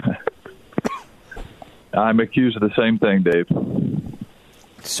 I'm accused of the same thing, Dave.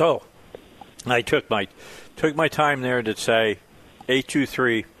 So I took my time there to say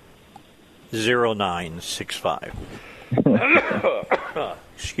 823-0965.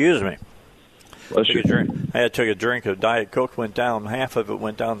 Excuse me. I took a drink of Diet Coke, went down. Half of it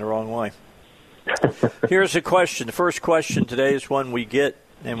went down the wrong way. Here's a question. The first question today is one we get,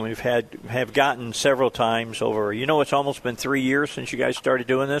 and have gotten several times over. It's almost been 3 years since you guys started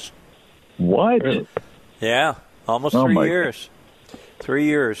doing this. What? Yeah, almost 3 years. 3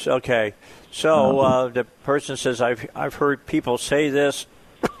 years. Okay. So the person says, I've heard people say this.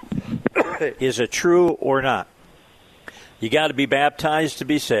 Is it true or not? You got to be baptized to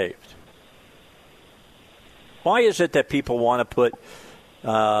be saved. Why is it that people want to put,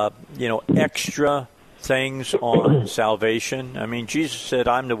 extra things on salvation? I mean, Jesus said,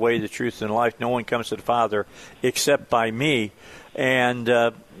 I'm the way, the truth, and life. No one comes to the Father except by me. And,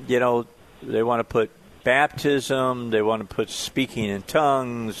 they want to put baptism. They want to put speaking in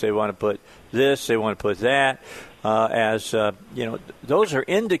tongues. They want to put this. They want to put that. Those are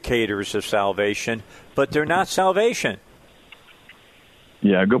indicators of salvation, but they're not salvation.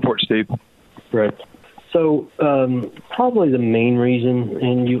 Yeah, go for it, Steve. Right. So probably the main reason,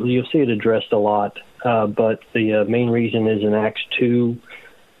 and you'll see it addressed a lot, but the main reason is in Acts 2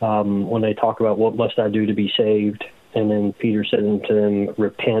 when they talk about what must I do to be saved, and then Peter said to them,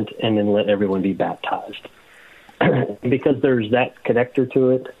 repent, and then let everyone be baptized. Because there's that connector to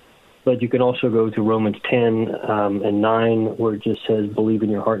it, but you can also go to Romans 10 and 9, where it just says, believe in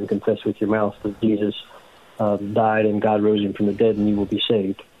your heart and confess with your mouth that Jesus died and God rose him from the dead, and you will be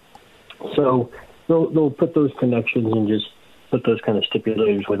saved. So they'll put those connections and just put those kind of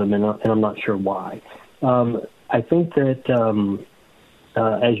stipulators with them, and I'm not sure why. I think that,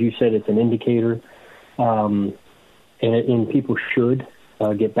 as you said, it's an indicator, and people should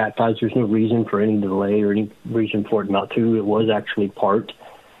get baptized. There's no reason for any delay or any reason for it not to. It was actually part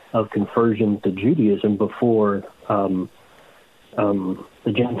of conversion to Judaism before the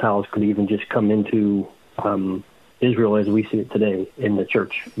Gentiles could even just come into Israel as we see it today in the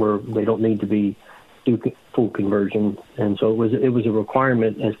church, where they don't need to do full conversion. And so it was a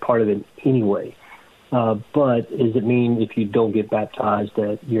requirement as part of it anyway. But does it mean if you don't get baptized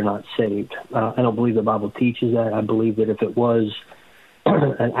that you're not saved? I don't believe the Bible teaches that. I believe that if it was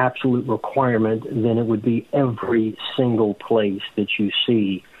an absolute requirement, then it would be every single place that you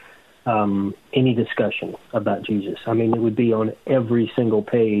see any discussion about Jesus. I mean, it would be on every single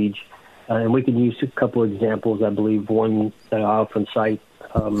page. And we can use a couple of examples. I believe one that I often cite,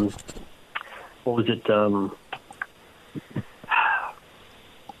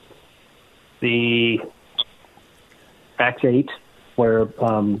 the Acts 8, where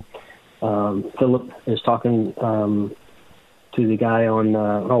Philip is talking to the guy on,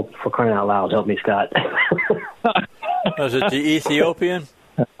 for crying out loud, help me, Scott. Was it the Ethiopian?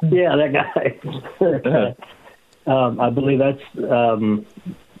 Yeah, that guy. I believe that's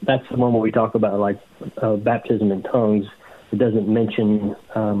the one where we talk about baptism in tongues. It doesn't mention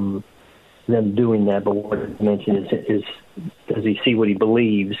them doing that, but what it mentions is does he see what he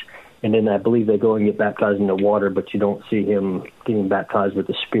believes? And then I believe they go and get baptized in the water, but you don't see him getting baptized with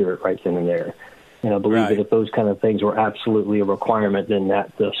the Spirit right then and there. And I believe that if those kind of things were absolutely a requirement, then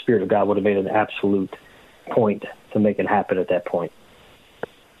that the Spirit of God would have made an absolute point to make it happen at that point.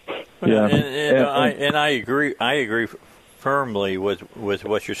 Yeah, and I agree. I agree firmly with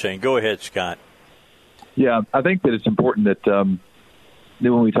what you're saying. Go ahead, Scott. Yeah, I think that it's important that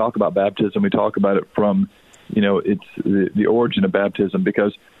when we talk about baptism, we talk about it from, it's the origin of baptism,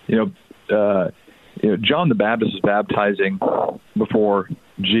 because John the Baptist was baptizing before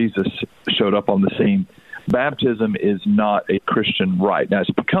Jesus showed up on the scene. Baptism is not a Christian rite. Now, it's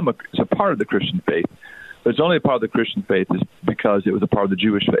a part of the Christian faith, but it's only a part of the Christian faith is because it was a part of the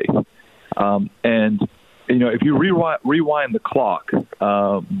Jewish faith. And if you rewind the clock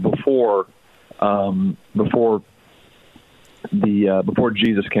before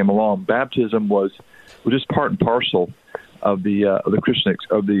Jesus came along, baptism was just part and parcel of the Christian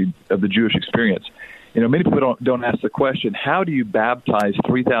of the Jewish experience. Many people don't ask the question: how do you baptize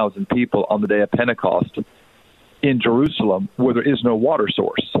 3,000 people on the day of Pentecost in Jerusalem, where there is no water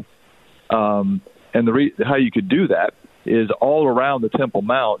source? And how you could do that is all around the Temple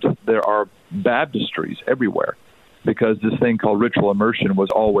Mount there are baptistries everywhere, because this thing called ritual immersion was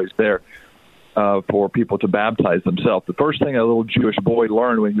always there for people to baptize themselves. The first thing a little Jewish boy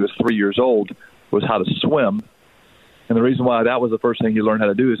learned when he was 3 years old was how to swim. And the reason why that was the first thing he learned how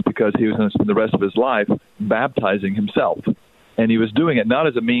to do is because he was going to spend the rest of his life baptizing himself. And he was doing it not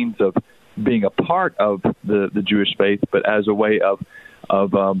as a means of being a part of the Jewish faith, but as a way of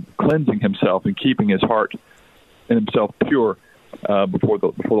cleansing himself and keeping his heart and himself pure before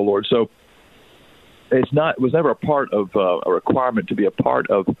the Lord. So it was never a part of a requirement to be a part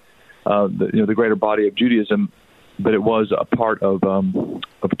of the greater body of Judaism, but it was a part of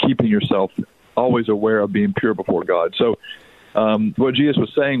keeping yourself always aware of being pure before God. So what Jesus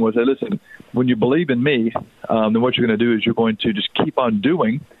was saying was, hey, listen, when you believe in me, then what you're going to do is you're going to just keep on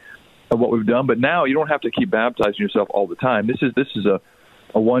doing what we've done. But now you don't have to keep baptizing yourself all the time. This is a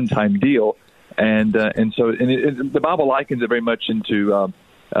one-time deal, and so the Bible likens it very much into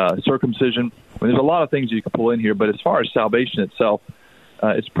circumcision. There's a lot of things you can pull in here, but as far as salvation itself,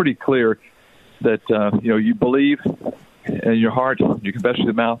 it's pretty clear that you believe in your heart, you confess with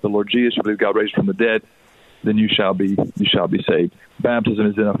your mouth the Lord Jesus, you believe God raised from the dead, then you shall be saved. Baptism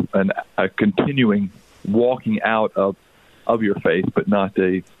is in a continuing walking out of your faith, but not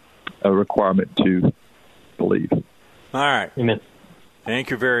a requirement to believe. All right. Amen. Thank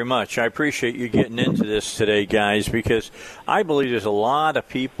you very much. I appreciate you getting into this today, guys, because I believe there's a lot of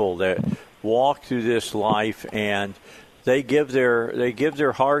people that walk through this life and they give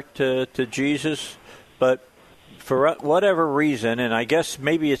their heart to Jesus, but for whatever reason, and I guess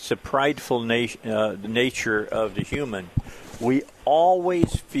maybe it's the prideful nature of the human, we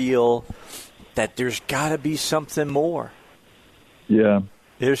always feel that there's got to be something more. Yeah.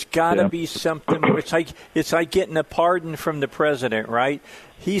 There's got to be something more. It's like getting a pardon from the president, right?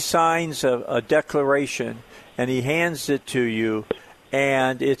 He signs a declaration, and he hands it to you,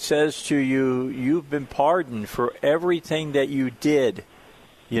 and it says to you, you've been pardoned for everything that you did,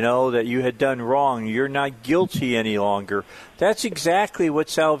 that you had done wrong. You're not guilty any longer. That's exactly what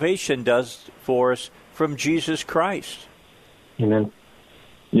salvation does for us from Jesus Christ. Amen.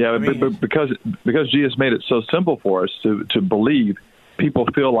 Yeah, but because Jesus made it so simple for us to believe, people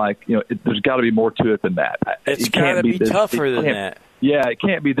feel like there's got to be more to it than that. It's got to be tougher than that. Yeah, it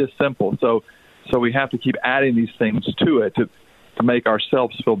can't be this simple. So we have to keep adding these things to it to make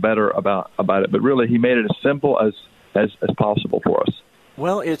ourselves feel better about it. But really, he made it as simple as possible for us.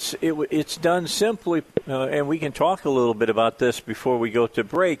 Well, it's done simply, and we can talk a little bit about this before we go to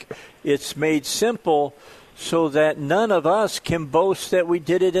break. It's made simple so that none of us can boast that we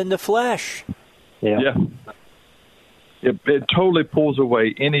did it in the flesh. Yeah. It totally pulls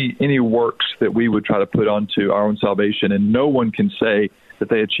away any works that we would try to put onto our own salvation, and no one can say that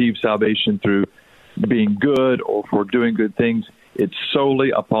they achieve salvation through being good or for doing good things. It's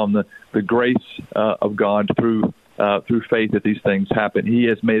solely upon the grace of God through faith that these things happen. He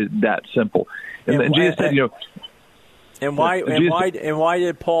has made it that simple. And Jesus said, And why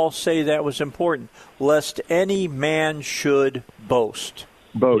did Paul say that was important? Lest any man should boast.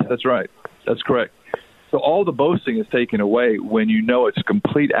 Boast. That's right. That's correct. So all the boasting is taken away when you know it's a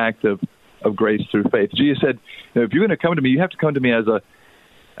complete act of grace through faith. Jesus said, if you're going to come to me, you have to come to me as a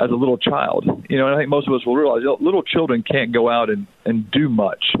little child. And I think most of us will realize little children can't go out and do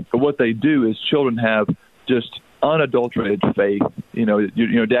much. But what they do is children have just unadulterated faith.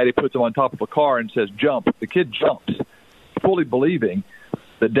 Daddy puts them on top of a car and says, jump. The kid jumps, fully believing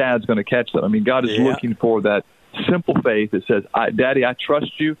that Dad's going to catch them. I mean, God is looking for that simple faith that says, Daddy, I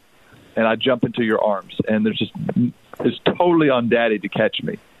trust you, and I jump into your arms. And it's totally on Daddy to catch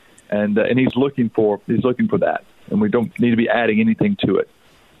me. And he's looking for that. And we don't need to be adding anything to it.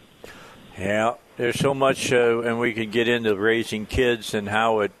 Yeah, there's so much, and we could get into raising kids and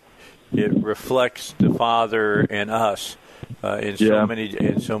how it reflects the Father and us in so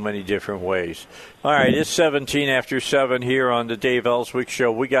many different ways. All right, it's 17 after 7 here on the Dave Elswick Show.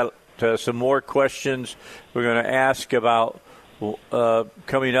 We got some more questions we're going to ask about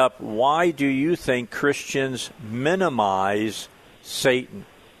coming up. Why do you think Christians minimize Satan?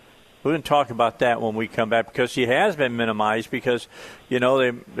 We're going to talk about that when we come back, because he has been minimized because,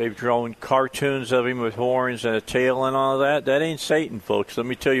 they've drawn cartoons of him with horns and a tail and all that. That ain't Satan, folks. Let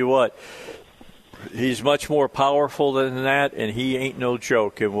me tell you what. He's much more powerful than that, and he ain't no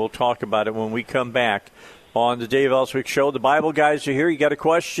joke. And we'll talk about it when we come back on the Dave Elswick Show. The Bible guys are here. You got a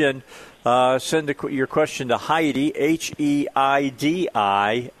question? Send your question to Heidi, HEIDI,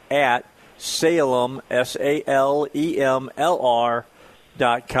 at Salem, SALEMLR.com.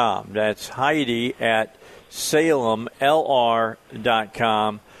 That's Heidi at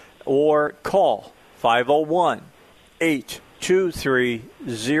SalemLR.com, or call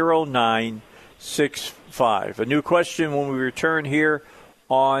 501-823-0965. A new question when we return here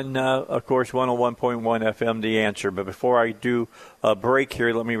on, of course, 101.1 FM, The Answer. But before I do a break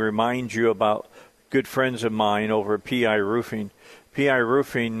here, let me remind you about good friends of mine over at PI Roofing. PI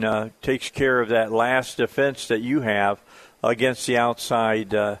Roofing takes care of that last defense that you have against the outside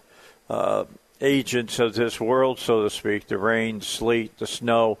agents of this world, so to speak, the rain, sleet, the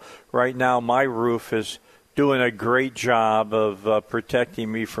snow. Right now, my roof is doing a great job of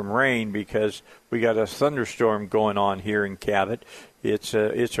protecting me from rain because we got a thunderstorm going on here in Cabot. It's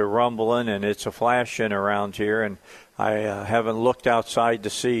a rumbling and it's a flashing around here, and I haven't looked outside to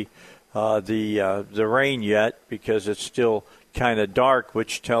see the rain yet because it's still kind of dark,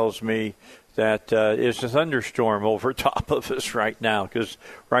 which tells me that there's a thunderstorm over top of us right now, because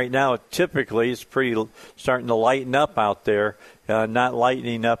right now typically it's pretty starting to lighten up out there, not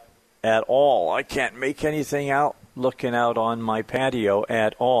lightening up at all. I can't make anything out looking out on my patio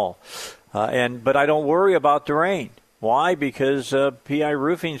at all. But I don't worry about the rain. Why? Because PI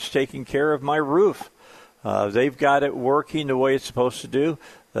Roofing's taking care of my roof. They've got it working the way it's supposed to do.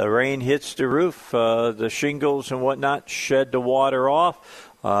 The rain hits the roof, the shingles and whatnot shed the water off.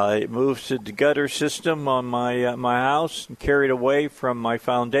 It moves to the gutter system on my house and carried away from my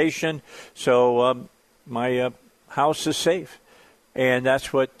foundation. So my house is safe. And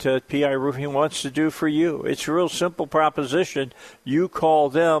that's what PI Roofing wants to do for you. It's a real simple proposition. You call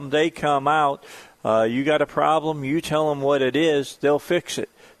them, they come out. You got a problem, you tell them what it is, they'll fix it.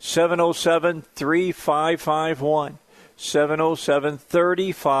 707-3551.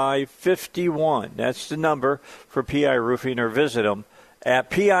 707-3551. That's the number for PI Roofing, or visit them at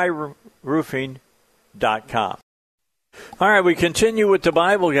piroofing.com. All right, we continue with the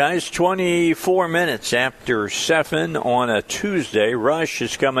Bible, guys. 24 minutes after 7 on a Tuesday. Rush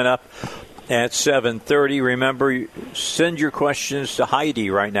is coming up at 7:30. Remember, send your questions to Heidi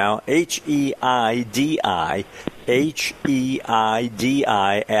right now, Heidi at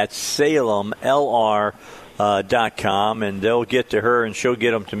SalemLR.com, and they'll get to her and she'll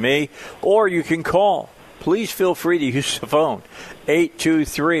get them to me. Or you can call. Please feel free to use the phone,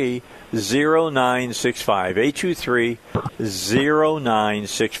 823-0965,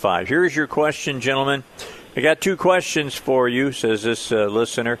 823-0965. Here's your question, gentlemen. I got 2 questions for you, says this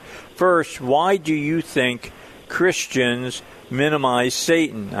listener. First, why do you think Christians minimize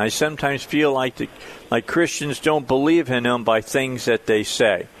Satan? I sometimes feel like Christians don't believe in him by things that they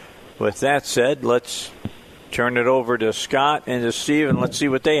say. With that said, let's turn it over to Scott and to Steve, and let's see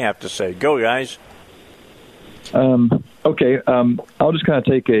what they have to say. Go, guys. Okay. I'll just kind of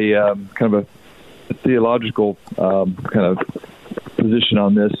take a kind of a theological kind of position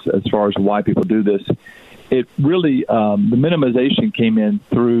on this as far as why people do this. It really, the minimization came in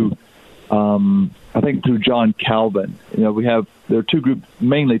through, I think, through John Calvin. You know, there are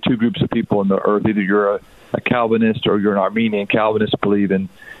mainly two groups of people on the earth. Either you're a Calvinist or you're an Arminian. Calvinists believe in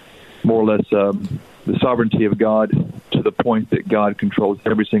more or less the sovereignty of God to the point that God controls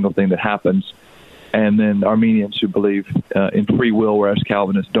every single thing that happens. And then Armenians who believe in free will, whereas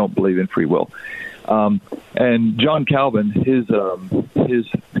Calvinists don't believe in free will. And John Calvin, his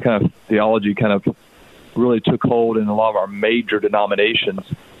kind of theology kind of really took hold in a lot of our major denominations.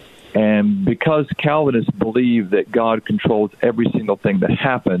 And because Calvinists believe that God controls every single thing that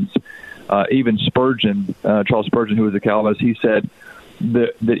happens, even Spurgeon, Charles Spurgeon, who was a Calvinist, he said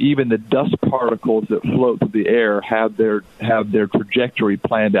that even the dust particles that float through the air have their trajectory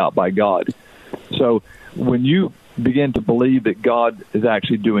planned out by God. So when you begin to believe that God is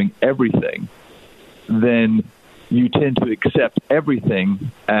actually doing everything, then you tend to accept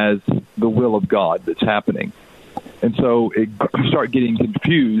everything as the will of God that's happening. And so you start getting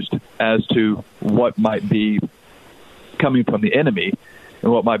confused as to what might be coming from the enemy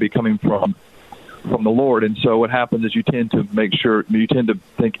and what might be coming from the Lord. And so what happens is you tend to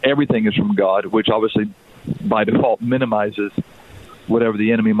think everything is from God, which obviously by default minimizes whatever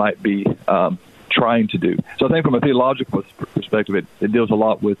the enemy might be trying to do. So I think from a theological perspective, it deals a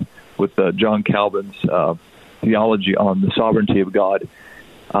lot with John Calvin's theology on the sovereignty of God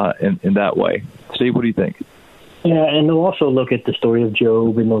in that way. Steve, what do you think? Yeah, and they'll also look at the story of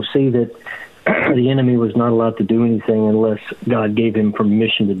Job, and they'll see that the enemy was not allowed to do anything unless God gave him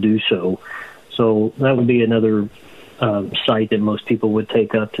permission to do so. So that would be another site that most people would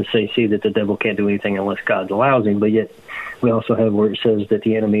take up to see that the devil can't do anything unless God allows him. But yet we also have where it says that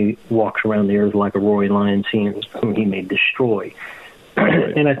the enemy walks around the earth like a roaring lion, seeing whom he may destroy.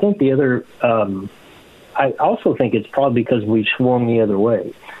 And I think the other, I also think it's probably because we swung the other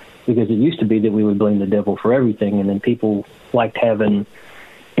way. Because it used to be that we would blame the devil for everything, and then people liked having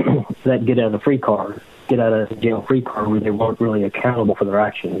that get out of jail free card where they weren't really accountable for their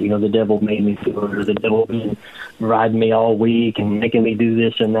actions. You know, the devil made me feel it, or the devil been riding me all week and making me do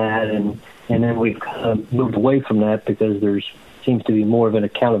this and that, and then we've kind of moved away from that because there seems to be more of an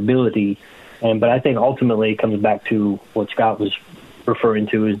accountability. But I think ultimately it comes back to what Scott was referring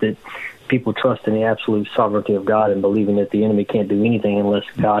to, is that people trust in the absolute sovereignty of God and believing that the enemy can't do anything unless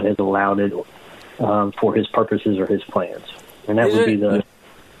God has allowed it for his purposes or his plans. And that would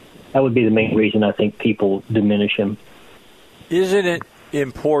be the main reason I think people diminish him. Isn't it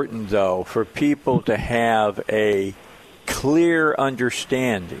important, though, for people to have a clear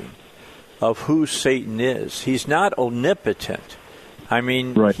understanding of who Satan is? He's not omnipotent. I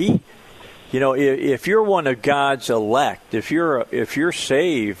mean, right. If you're one of God's elect, if you're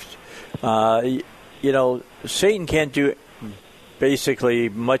saved, Satan can't do basically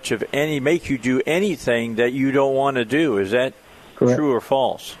make you do anything that you don't want to do. Is that correct? True or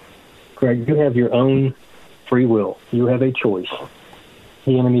false? Correct. You have your own free will. You have a choice.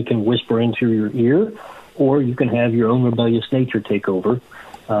 The enemy can whisper into your ear, or you can have your own rebellious nature take over.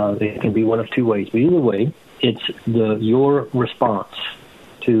 It can be one of two ways. But either way, it's your response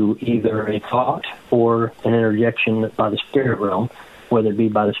to either a thought or an interjection by the spirit realm, whether it be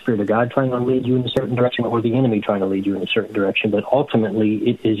by the Spirit of God trying to lead you in a certain direction or the enemy trying to lead you in a certain direction. But ultimately,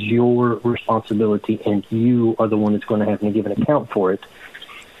 it is your responsibility, and you are the one that's going to have to give an account for it.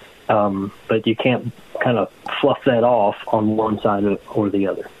 But you can't kind of fluff that off on one side or the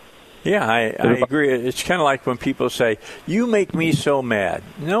other. Yeah, I agree. It's kind of like when people say, "You make me so mad."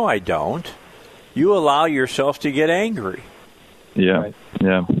 No, I don't. You allow yourself to get angry. Yeah, right.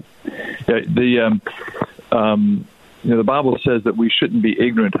 Yeah. The Bible says that we shouldn't be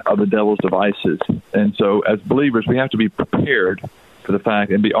ignorant of the devil's devices, and so as believers, we have to be prepared for the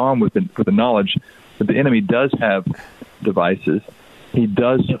fact and be armed with the knowledge that the enemy does have devices. He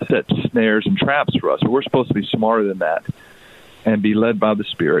does set snares and traps for us. So we're supposed to be smarter than that and be led by the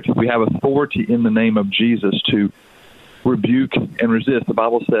Spirit. We have authority in the name of Jesus to rebuke and resist. The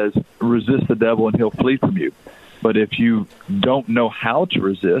Bible says, resist the devil and he'll flee from you. But if you don't know how to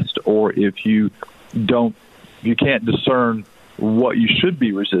resist, or if you can't discern what you should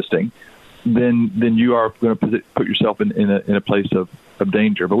be resisting, then you are going to put yourself in a place of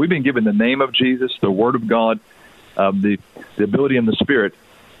danger. But we've been given the name of Jesus, the Word of God, the ability in the Spirit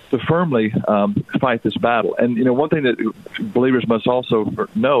to firmly fight this battle. And one thing that believers must also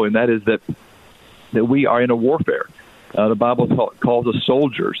know, and that is that we are in a warfare. The Bible calls us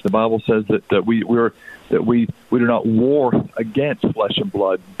soldiers. The Bible says that we do not war against flesh and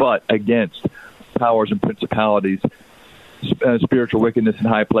blood, but against powers and principalities, spiritual wickedness in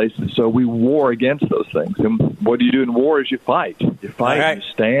high places. So we war against those things. And what do you do in war is you fight. You fight, right. You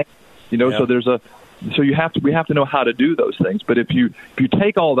stand. Yep. So we have to know how to do those things. But if you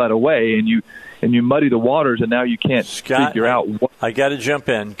take all that away and you muddy the waters, and now you can't figure out what. I got to jump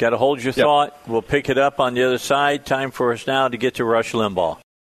in. Got to hold your thought. We'll pick it up on the other side. Time for us now to get to Rush Limbaugh.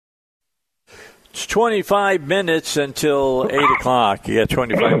 It's 25 minutes until 8 o'clock. You got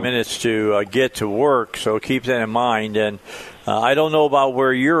 25 minutes to get to work, so keep that in mind. And I don't know about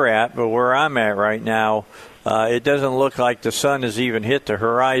where you're at, but where I'm at right now, it doesn't look like the sun has even hit the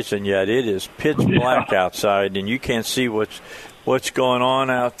horizon yet. It is pitch black outside, and you can't see what's going on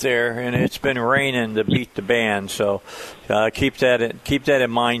out there. And it's been raining to beat the band, so keep that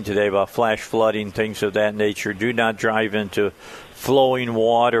in mind today about flash flooding, things of that nature. Do not drive into flowing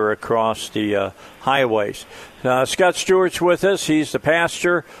water across the highways. Scott Stewart's with us. He's the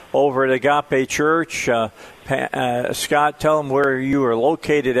pastor over at Agape Church. Scott, tell them where you are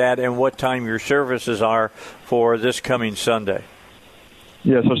located at and what time your services are for this coming Sunday.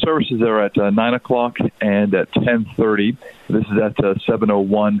 Yes, our services are at 9 o'clock and at 10:30. This is at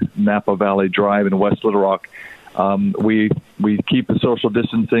 701 Napa Valley Drive in West Little Rock. We keep the social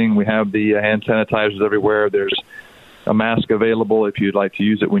distancing. We have the hand sanitizers everywhere. There's a mask available if you'd like to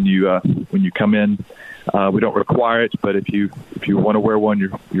use it when you come in. We don't require it, but if you want to wear one,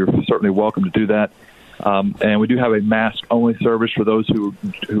 you're certainly welcome to do that. And we do have a mask-only service for those who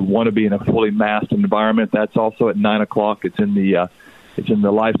want to be in a fully masked environment. That's also at 9 o'clock. It's in the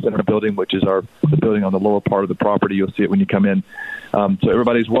Life Center building, which is the building on the lower part of the property. You'll see it when you come in. So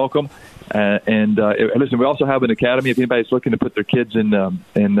everybody's welcome. And listen, we also have an academy. If anybody's looking to put their kids in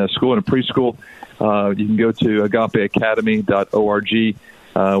school, in a preschool, you can go to agapeacademy.org.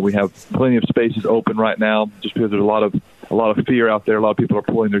 We have plenty of spaces open right now, just because there's a lot of fear out there. A lot of people are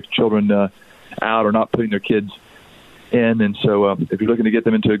pulling their children out or not putting their kids in. And so if you're looking to get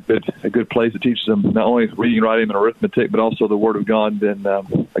them into a good place that teaches them not only reading, writing, and arithmetic, but also the Word of God, then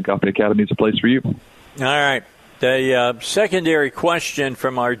Agape Academy is a place for you. All right. The secondary question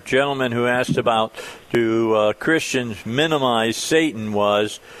from our gentleman who asked about do Christians minimize Satan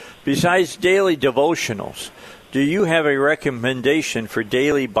was, besides daily devotionals, do you have a recommendation for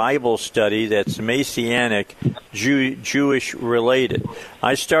daily Bible study that's Messianic, Jewish related?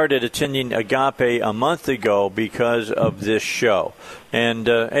 I started attending Agape a month ago because of this show. And,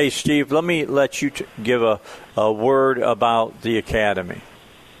 hey, Steve, let me let you give a word about the Academy.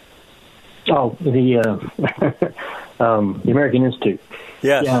 Oh, the American Institute.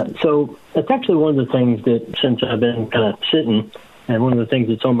 Yes. Yeah, so that's actually one of the things that, since I've been kind of sitting, and one of the things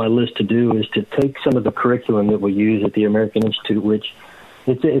that's on my list to do is to take some of the curriculum that we use at the American Institute, which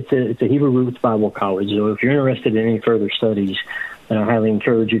it's a Hebrew Roots Bible College. So if you're interested in any further studies, I highly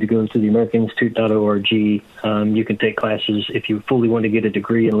encourage you to go to the AmericanInstitute.org. You can take classes if you fully want to get a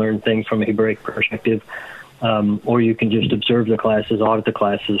degree and learn things from a Hebraic perspective, or you can just observe the classes, audit the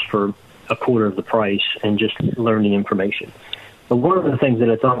classes for a quarter of the price, and just learn the information. But one of the things that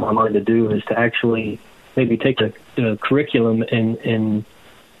it's on my mind to do is to actually maybe take the curriculum and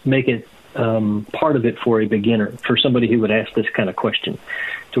make it part of it for a beginner, for somebody who would ask this kind of question,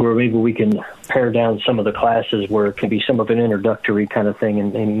 to where maybe we can pare down some of the classes where it can be some of an introductory kind of thing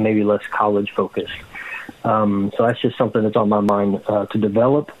and maybe less college focused. So that's just something that's on my mind to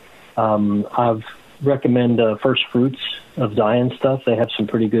develop. I've recommend First Fruits of Zion stuff. They have some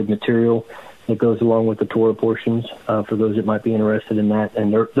pretty good material that goes along with the Torah portions for those that might be interested in that,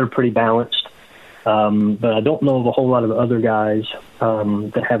 and they're pretty balanced. But I don't know of a whole lot of other guys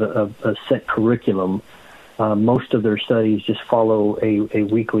that have a set curriculum. Most of their studies just follow a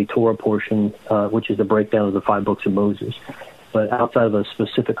weekly Torah portion, which is the breakdown of the 5 books of Moses. But outside of a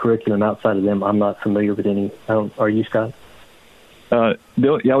specific curriculum, outside of them, I'm not familiar with any. Are you, Scott? I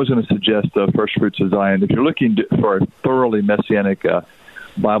was going to suggest First Fruits of Zion. If you're looking for a thoroughly messianic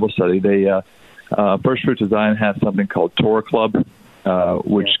Bible study, First Fruits of Zion has something called Torah Club,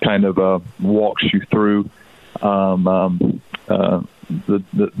 which kind of walks you through the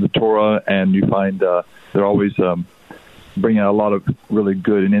Torah, and you find they're always bringing out a lot of really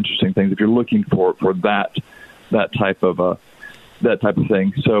good and interesting things. If you're looking for that type of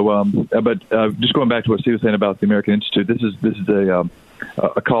thing. So, but just going back to what Steve was saying about the American Institute, this is a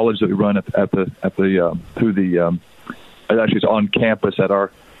college that we run actually it's on campus at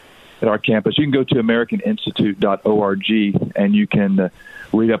our campus. You can go to AmericanInstitute.org and you can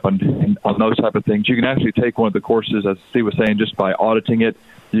read up on those type of things. You can actually take one of the courses, as Steve was saying, just by auditing it.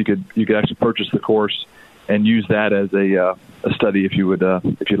 You could actually purchase the course and use that as a study if you'd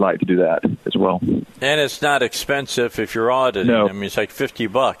like to do that as well. And it's not expensive if you're auditing. No. I mean, it's like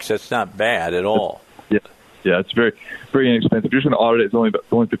 $50. That's not bad at all. Yeah, it's very, very inexpensive. If you're just going to audit it, it's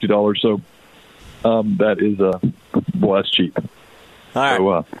only $50. So that is that's cheap. All right.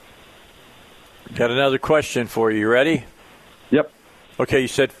 So, got another question for you. You ready? Yep. Okay, you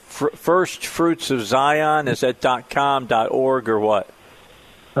said First Fruits of Zion. Is that .com, .org, or what?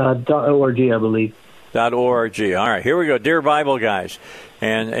 .org, I believe. .org. All right, here we go. Dear Bible guys,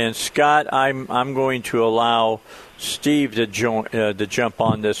 and Scott, I'm going to allow Steve to jump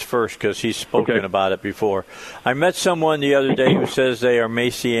on this first because he's spoken about it before. I met someone the other day who says they are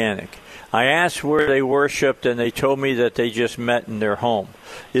Messianic. I asked where they worshipped, and they told me that they just met in their home.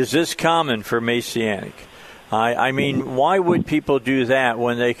 Is this common for Messianic? I mean, why would people do that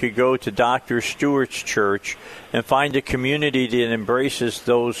when they could go to Dr. Stewart's church and find a community that embraces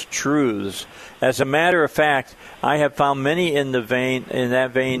those truths? As a matter of fact, I have found many in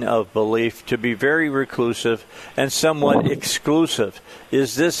that vein of belief to be very reclusive and somewhat exclusive.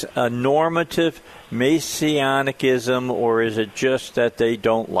 Is this a normative Messianicism, or is it just that they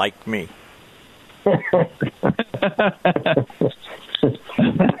don't like me?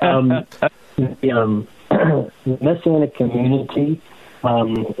 The Messianic community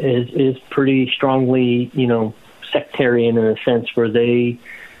is pretty strongly, sectarian in a sense where they.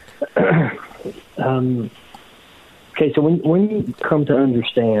 Okay, so when you come to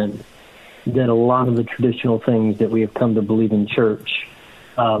understand that a lot of the traditional things that we have come to believe in church,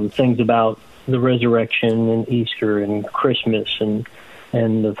 things about the resurrection and Easter and Christmas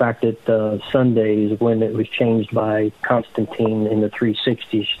and the fact that Sundays, when it was changed by Constantine in the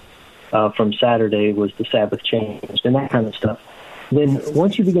 360s, from Saturday was the Sabbath changed and that kind of stuff. Then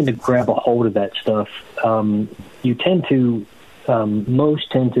once you begin to grab a hold of that stuff, you tend to,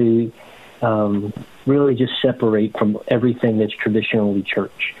 most tend to really just separate from everything that's traditionally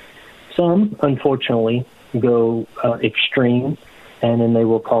church. Some, unfortunately, go extreme, and then they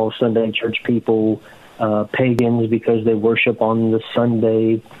will call Sunday church people pagans because they worship on the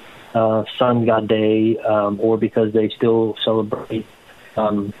Sunday sun god day, or because they still celebrate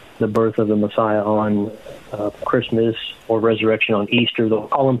the birth of the Messiah on Christmas or resurrection on Easter. They'll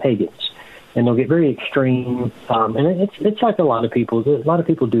call them pagans, and they'll get very extreme. And it's like a lot of people. A lot of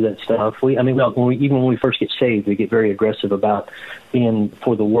people do that stuff. Even when we first get saved, we get very aggressive about being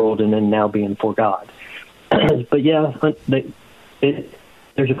for the world and then now being for God. But yeah,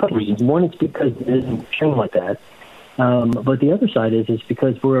 there's a couple reasons. One, it's because it isn't extreme like that. But the other side is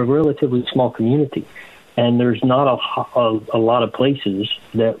because we're a relatively small community. and there's not a lot of places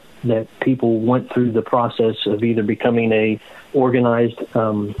that people went through the process of either becoming a organized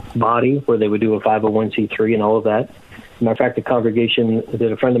body where they would do a 501c3 and all of that. Matter of fact, the congregation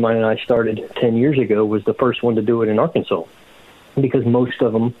that a friend of mine and I started 10 years ago was the first one to do it in Arkansas, because most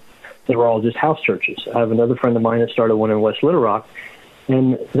of them, they were all just house churches. I have another friend of mine that started one in West Little Rock,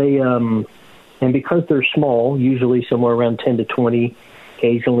 and they and because they're small, usually somewhere around 10 to 20,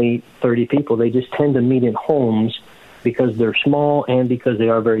 occasionally 30 people, they just tend to meet in homes because they're small and because they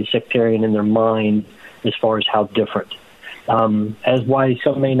are very sectarian in their mind as far as how different. As why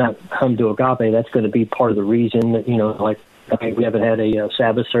some may not come to Agape, that's going to be part of the reason that, like we haven't had a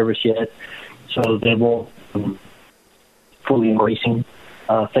Sabbath service yet, so they won't fully embracing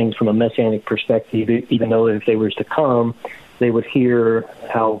things from a messianic perspective, even though if they were to come, they would hear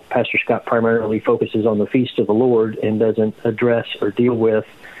how Pastor Scott primarily focuses on the feast of the Lord and doesn't address or deal with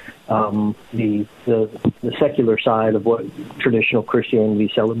the secular side of what traditional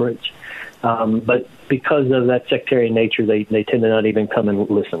Christianity celebrates. But because of that sectarian nature, they tend to not even come and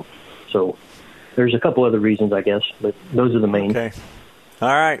listen. So there's a couple other reasons, I guess, but those are the main. Okay. All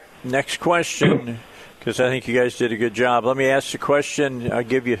right. Next question, because I think you guys did a good job. Let me ask the question. I'll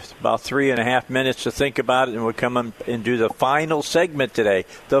give you about 3.5 minutes to think about it, and we'll come and do the final segment today.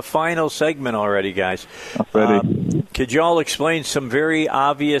 The final segment already, guys. Ready. Could you all explain some very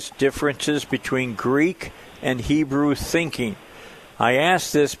obvious differences between Greek and Hebrew thinking? I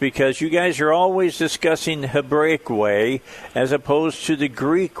ask this because you guys are always discussing the Hebraic way as opposed to the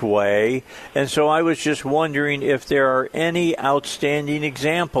Greek way, and so I was just wondering if there are any outstanding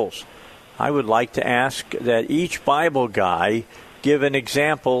examples. I would like to ask that each Bible guy give an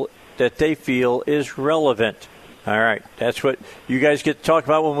example that they feel is relevant. All right, that's what you guys get to talk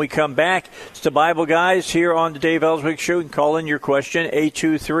about when we come back. It's the Bible Guys here on the Dave Elswick Show. You can call in your question,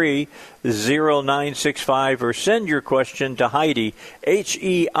 823-0965, or send your question to Heidi,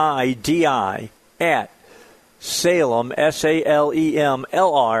 Heidi, at Salem,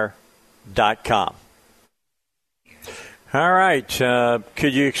 SALEMLR.com. All right,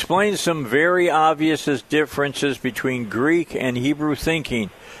 could you explain some very obvious differences between Greek and Hebrew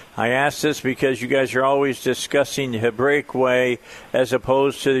thinking? I ask this because you guys are always discussing the Hebraic way as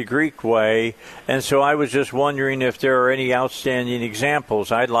opposed to the Greek way, and so I was just wondering if there are any outstanding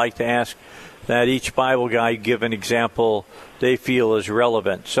examples. I'd like to ask that each Bible guy give an example they feel is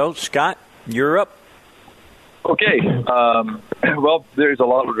relevant. So, Scott, you're up. Okay. Well, there's a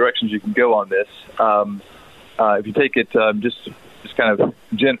lot of directions you can go on this. If you take it just kind of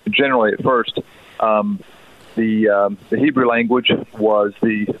generally at first, the Hebrew language was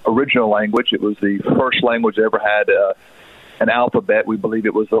the original language. It was the first language that ever had an alphabet. We believe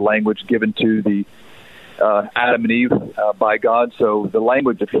it was the language given to the Adam and Eve by God. So the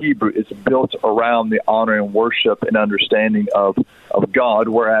language of Hebrew is built around the honor and worship and understanding of God,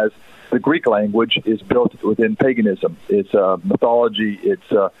 whereas the Greek language is built within paganism. It's mythology. It's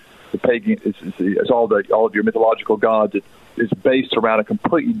the pagan. It's all of your mythological gods. It's based around a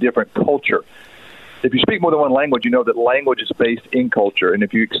completely different culture. If you speak more than one language, you know that language is based in culture. And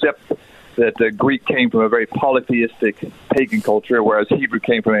if you accept that Greek came from a very polytheistic pagan culture, whereas Hebrew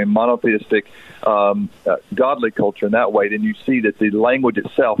came from a monotheistic godly culture in that way, then you see that the language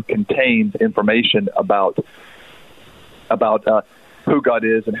itself contains information about who God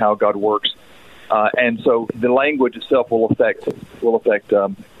is and how God works. And so the language itself will affect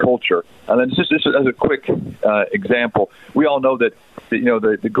culture. And then just as a quick example, we all know that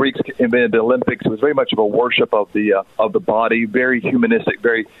the Greeks invented the Olympics. It was very much of a worship of the body, very humanistic,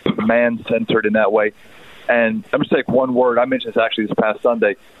 very man-centered in that way. And I'm going to take one word. I mentioned this actually this past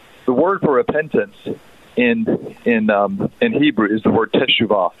Sunday. The word for repentance in Hebrew is the word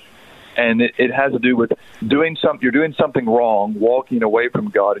teshuvah. And it has to do with you're doing something wrong, walking away from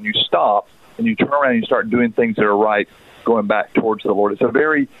God, and you stop, and you turn around and you start doing things that are right, going back towards the Lord. It's a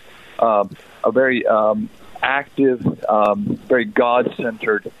very active, very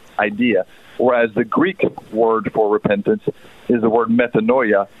God-centered idea. Whereas the Greek word for repentance is the word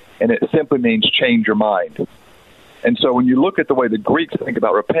metanoia, and it simply means change your mind. And so when you look at the way the Greeks think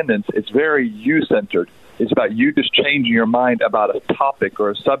about repentance, it's very you-centered. It's about you just changing your mind about a topic or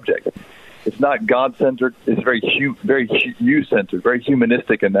a subject. It's not God-centered. It's very you-centered, very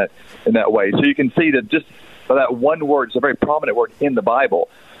humanistic in that way. So you can see that just by that one word, it's a very prominent word in the Bible.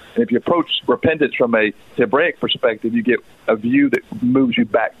 And if you approach repentance from a Hebraic perspective, you get a view that moves you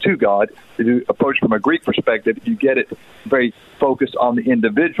back to God. If you approach from a Greek perspective, you get it very focused on the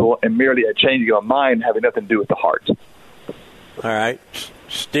individual and merely a changing of mind having nothing to do with the heart. All right.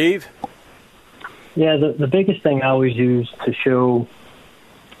 Steve? Yeah, the biggest thing I always use to show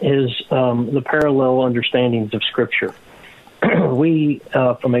is the parallel understandings of Scripture. We,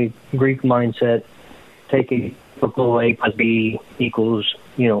 from a Greek mindset, take a typical A plus B equals,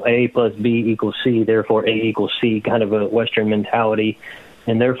 A plus B equals C, therefore A equals C, kind of a Western mentality.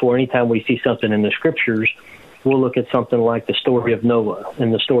 And therefore, anytime we see something in the Scriptures, we'll look at something like the story of Noah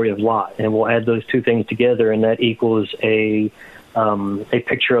and the story of Lot, and we'll add those two things together, and that equals a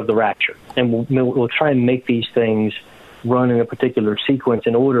picture of the rapture. And we'll try and make these things run in a particular sequence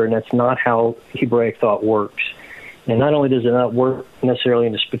and order, and that's not how Hebraic thought works. And not only does it not work necessarily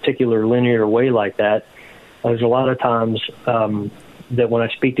in this particular linear way like that, there's a lot of times that when I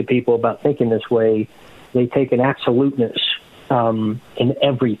speak to people about thinking this way, they take an absoluteness in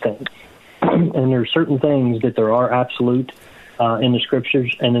everything. And there are certain things that there are absolute in the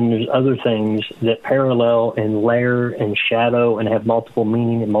Scriptures, and then there's other things that parallel and layer and shadow and have multiple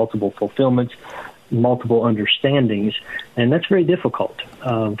meaning and multiple fulfillments, multiple understandings, and that's very difficult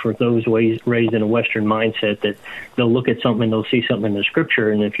for those raised in a Western mindset, that they'll look at something, they'll see something in the Scripture,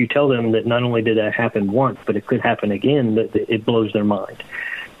 and if you tell them that not only did that happen once, but it could happen again, that it blows their mind.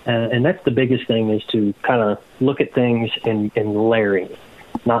 And that's the biggest thing, is to kind of look at things in layering,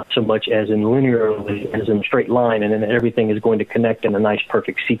 not so much as in linearly, as in a straight line, and then everything is going to connect in a nice,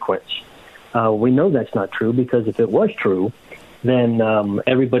 perfect sequence. We know that's not true, because if it was true, then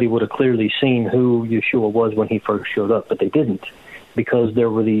everybody would have clearly seen who Yeshua was when he first showed up, but they didn't, because there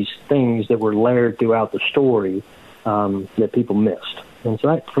were these things that were layered throughout the story that people missed. And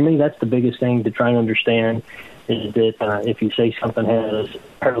so for me, that's the biggest thing to try and understand, is that if you say something has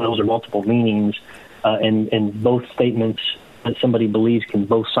parallels or multiple meanings, and both statements that somebody believes can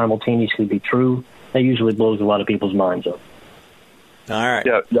both simultaneously be true, that usually blows a lot of people's minds up. All right.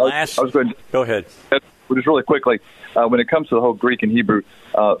 Yeah, I was going to, go ahead. Just really quickly, when it comes to the whole Greek and Hebrew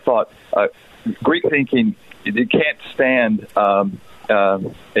thought, Greek thinking, it can't stand a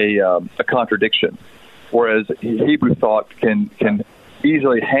contradiction, whereas Hebrew thought can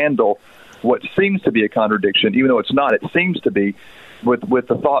easily handle what seems to be a contradiction, even though it's not. It seems to be, with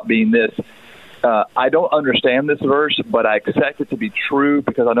the thought being this: I don't understand this verse, but I accept it to be true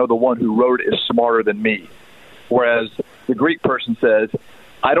because I know the one who wrote it is smarter than me. Whereas the Greek person says,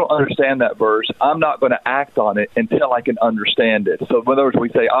 I don't understand that verse. I'm not going to act on it until I can understand it. So in other words, we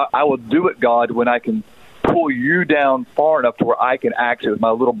say, I will do it, God, when I can pull you down far enough to where I can actually, with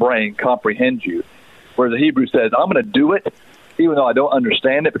my little brain, comprehend you. Whereas the Hebrew says, I'm going to do it, even though I don't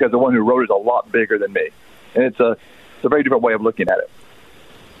understand it, because the one who wrote it is a lot bigger than me. And it's a very different way of looking at it.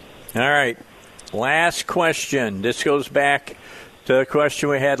 All right. Last question. This goes back to the question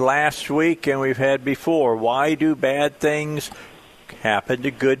we had last week and we've had before. Why do bad things happen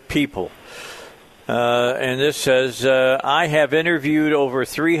to good people? And this says, I have interviewed over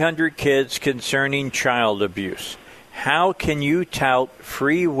 300 kids concerning child abuse. How can you tout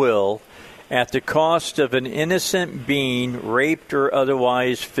free will at the cost of an innocent being raped or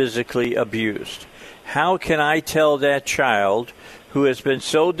otherwise physically abused? How can I tell that child who has been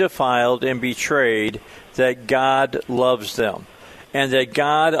so defiled and betrayed that God loves them, and that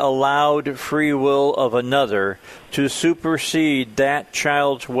God allowed free will of another to supersede that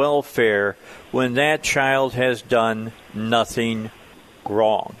child's welfare when that child has done nothing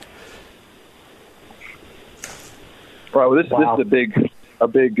wrong? Right. Well, this is a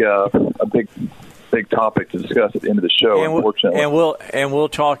big topic to discuss at the end of the show. And unfortunately, we'll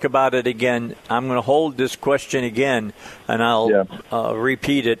talk about it again. I'm going to hold this question again, and I'll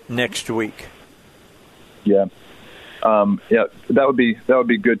repeat it next week. Yeah. That would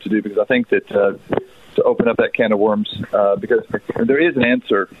be good to do, because I think that to open up that can of worms, because there is an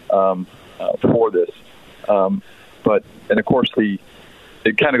answer for this, and of course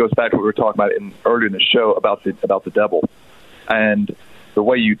it kind of goes back to what we were talking about earlier in the show about the devil, and the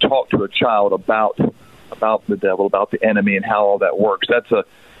way you talk to a child about the devil, about the enemy, and how all that works. That's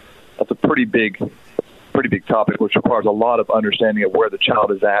a pretty big topic, which requires a lot of understanding of where the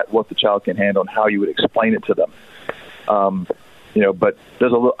child is at, what the child can handle, and how you would explain it to them. But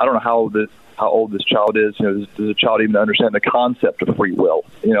there's I don't know how old this child is. Does the child even understand the concept of free will?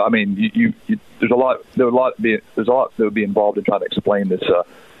 There's a lot that would be involved in trying to explain this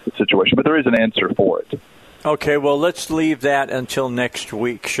situation, but there is an answer for it. Okay, well, let's leave that until next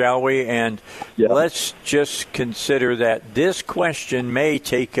week, shall we? And let's just consider that this question may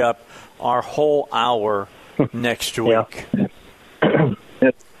take up our whole hour next week.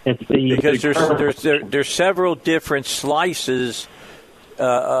 Because there's several different slices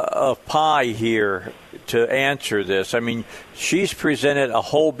of pie here to answer this. I mean, she's presented a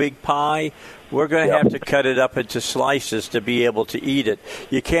whole big pie. We're going to have to cut it up into slices to be able to eat it.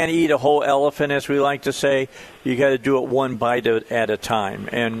 You can't eat a whole elephant, as we like to say. You got to do it one bite at a time,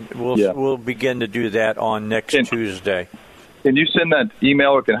 and we'll begin to do that on next Tuesday. Can you send that email,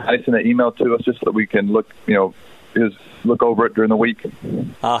 or can Heidi send that email to us just so that we can look over it during the week?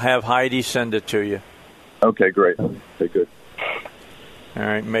 I'll have Heidi send it to you. Okay, great. Okay, good. All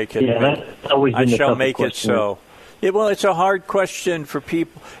right, make it. That's always been I shall make question. it so. Well, it's a hard question for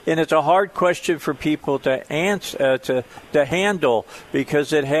people, and it's a hard question for people to answer, to handle,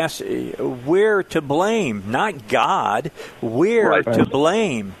 because it has we're to blame, not God. We're to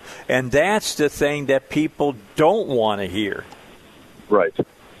blame, and that's the thing that people don't want to hear. Right.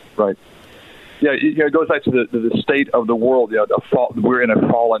 Yeah, it goes back to the state of the world. We're in a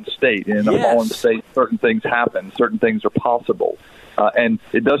fallen state, and in a fallen state, certain things happen, certain things are possible. And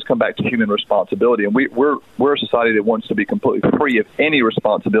it does come back to human responsibility. And we're a society that wants to be completely free of any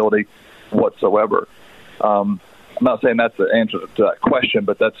responsibility whatsoever. I'm not saying that's the answer to that question,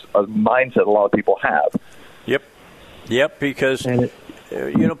 but that's a mindset a lot of people have. Yep, because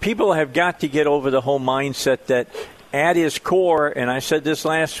people have got to get over the whole mindset that at his core, and I said this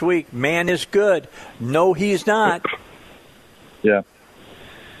last week, man is good. No, he's not. Yeah.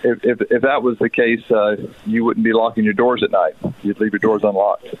 If that was the case, you wouldn't be locking your doors at night. You'd leave your doors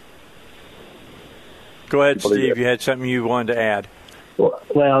unlocked. Go ahead, Steve. You had something you wanted to add. Well,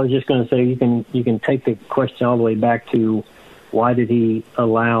 I was just going to say you can take the question all the way back to why did he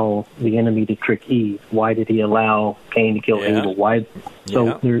allow the enemy to trick Eve? Why did he allow Cain to kill Abel? Why?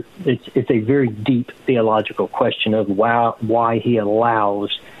 So it's a very deep theological question of why he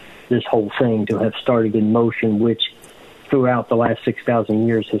allows this whole thing to have started in motion, which throughout the last 6,000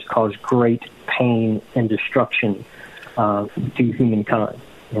 years has caused great pain and destruction to humankind.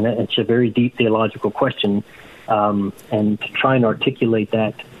 And it's a very deep theological question. And to try and articulate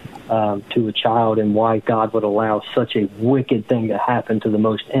that to a child and why God would allow such a wicked thing to happen to the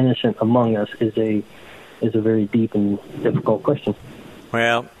most innocent among us is a very deep and difficult question.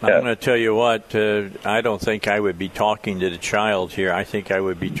 Well, I'm going to tell you what, I don't think I would be talking to the child here. I think I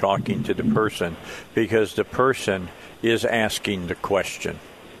would be talking to the person, because the person is asking the question.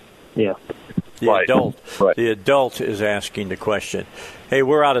 Yeah. The adult is asking the question. Hey,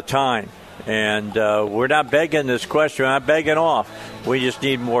 we're out of time, and we're not begging this question. We're not begging off. We just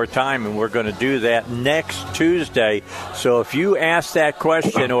need more time, and we're going to do that next Tuesday. So if you ask that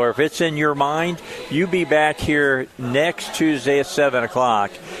question, or if it's in your mind, you be back here next Tuesday at 7 o'clock,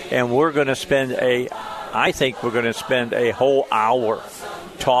 and we're going to spend I think we're going to spend a whole hour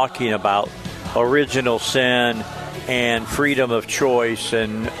talking about original sin and freedom of choice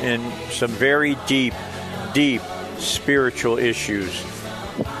and some very deep spiritual issues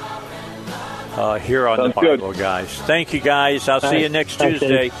here on the Bible, guys. Thank you, guys. I'll see you next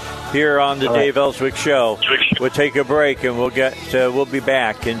Tuesday here on the Dave Elswick Show. We'll take a break, and we'll be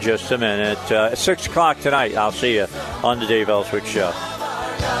back in just a minute. At 6 o'clock tonight, I'll see you on the Dave Elswick Show.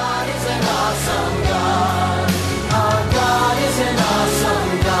 God is an awesome God. Our God is an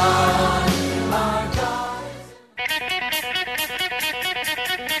awesome God. Our God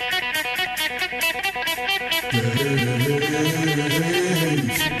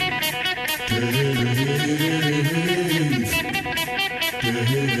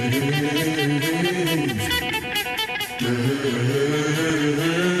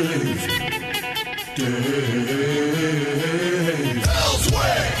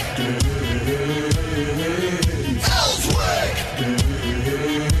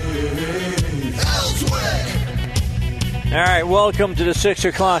All right, welcome to the 6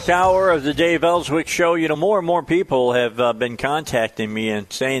 o'clock hour of the Dave Elswick Show. You know, more and more people have been contacting me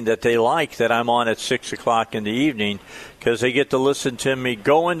and saying that they like that I'm on at 6 o'clock in the evening, because they get to listen to me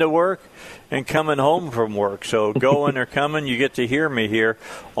going to work and coming home from work. So going or coming, you get to hear me here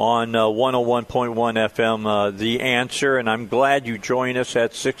on 101.1 FM, The Answer. And I'm glad you join us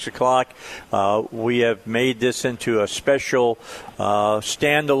at 6 o'clock. We have made this into a special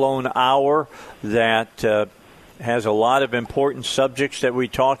standalone hour that has a lot of important subjects that we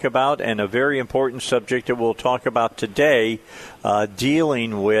talk about, and a very important subject that we'll talk about today,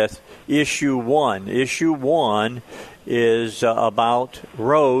 dealing with Issue 1. Issue 1 is about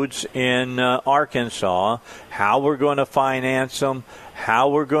roads in Arkansas, how we're going to finance them, how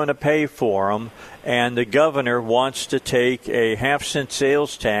we're going to pay for them, and the governor wants to take a half-cent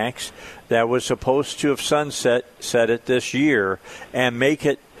sales tax that was supposed to have sunset it this year and make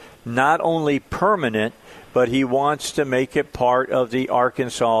it not only permanent, but he wants to make it part of the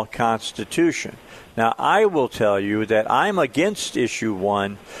Arkansas Constitution. Now, I will tell you that I'm against Issue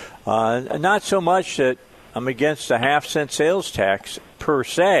 1, not so much that I'm against the half-cent sales tax per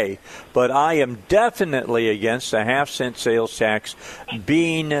se, but I am definitely against the half-cent sales tax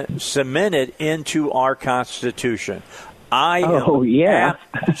being cemented into our Constitution. I am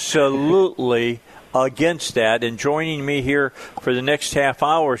absolutely against that. And joining me here for the next half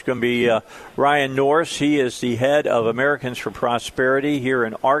hour is going to be Ryan Norris. He is the head of Americans for Prosperity here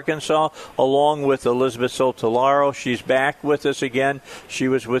in Arkansas, along with Elizabeth Sotolaro. She's back with us again. She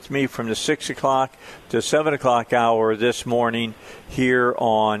was with me from the 6 o'clock to 7 o'clock hour this morning here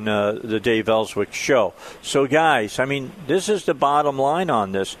on the Dave Elswick Show. So, guys, I mean, this is the bottom line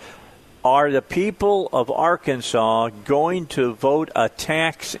on this. Are the people of Arkansas going to vote a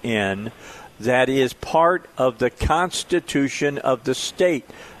tax in that is part of the Constitution of the state?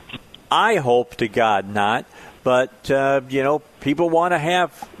 I hope to God not. But, people want to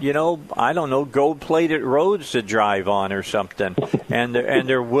have, I don't know, gold-plated roads to drive on or something. And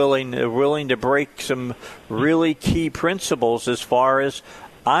they're willing to break some really key principles as far as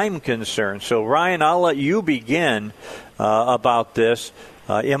I'm concerned. So, Ryan, I'll let you begin about this.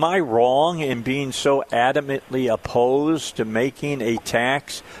 Am I wrong in being so adamantly opposed to making a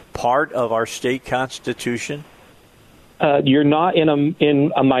tax part of our state constitution? You're not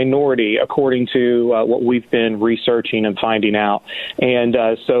in a minority, according to what we've been researching and finding out. And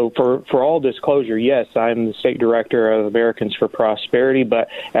so for all disclosure, yes, I'm the state director of Americans for Prosperity, but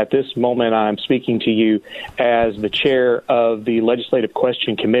at this moment I'm speaking to you as the chair of the Legislative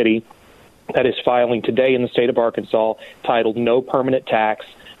Question Committee that is filing today in the state of Arkansas, titled No Permanent Tax,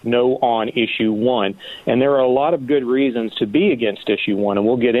 No on Issue 1. And there are a lot of good reasons to be against Issue 1, and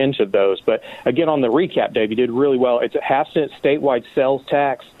we'll get into those. But again, on the recap, Dave, you did really well. It's a half-cent statewide sales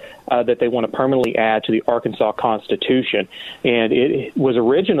tax that they want to permanently add to the Arkansas Constitution. And it was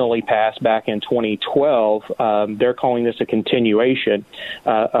originally passed back in 2012. They're calling this a continuation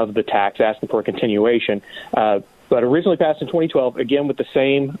of the tax, asking for a continuation. But originally passed in 2012, again with the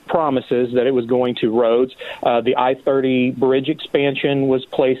same promises that it was going to roads. The I-30 bridge expansion was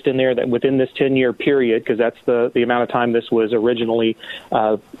placed in there that within this 10-year period, because that's the amount of time this was originally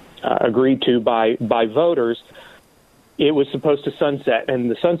agreed to by voters, it was supposed to sunset. And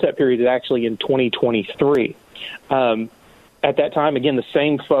the sunset period is actually in 2023. At that time, again, the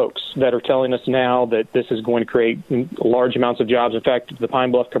same folks that are telling us now that this is going to create large amounts of jobs. In fact, the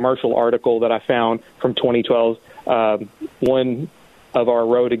Pine Bluff commercial article that I found from 2012, one of our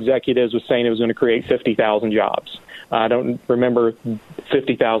road executives was saying it was going to create 50,000 jobs. I don't remember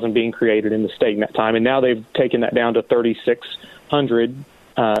 50,000 being created in the state in that time, and now they've taken that down to 3,600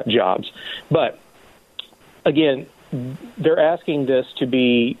 jobs. But, again, they're asking this to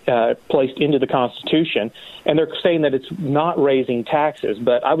be placed into the Constitution, and they're saying that it's not raising taxes.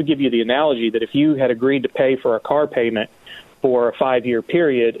 But I would give you the analogy that if you had agreed to pay for a car payment for a 5-year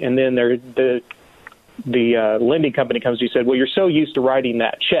period, and then the lending company comes to you and said, well, you're so used to writing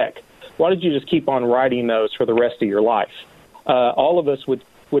that check, why don't you just keep on writing those for the rest of your life? All of us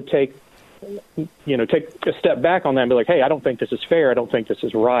would take a step back on that and be like, hey, I don't think this is fair. I don't think this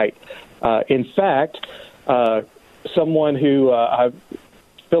is right. In fact, someone who I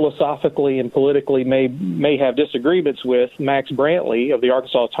philosophically and politically may have disagreements with, Max Brantley of the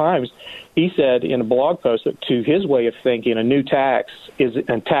Arkansas Times, he said in a blog post that to his way of thinking, a new tax is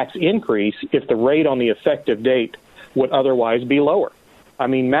a tax increase if the rate on the effective date would otherwise be lower. I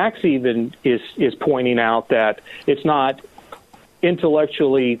mean, Max even is pointing out that it's not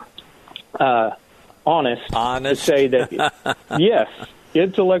intellectually honest to say that, yes,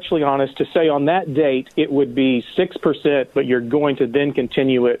 intellectually honest to say on that date it would be 6%, but you're going to then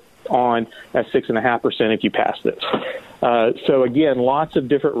continue it on at 6.5% if you pass this. So again, lots of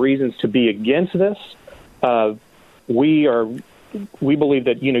different reasons to be against this. We believe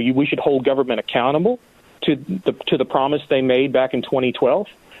that we should hold government accountable to the promise they made back in 2012.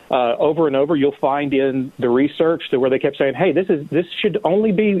 Over and over, you'll find in the research that where they kept saying, "Hey, this is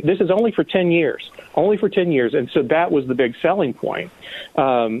only for 10 years, and so that was the big selling point.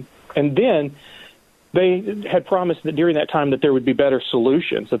 And then they had promised that during that time that there would be better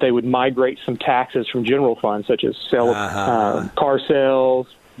solutions, that they would migrate some taxes from general funds, such as car sales,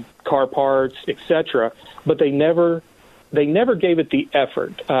 car parts, etc. But they never gave it the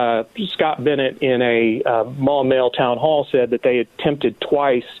effort. Scott Bennett in a Maumelle town hall said that they attempted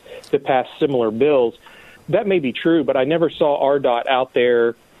twice to pass similar bills. That may be true, but I never saw RDOT out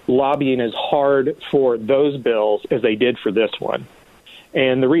there lobbying as hard for those bills as they did for this one.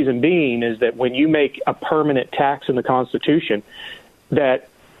 And the reason being is that when you make a permanent tax in the Constitution that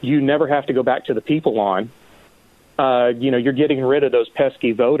you never have to go back to the people on, you're getting rid of those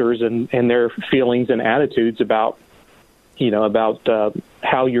pesky voters and their feelings and attitudes about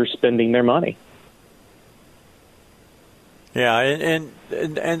how you're spending their money. Yeah, and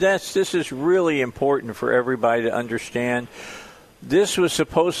this is really important for everybody to understand. This was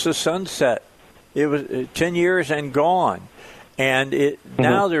supposed to sunset. It was 10 years and gone, and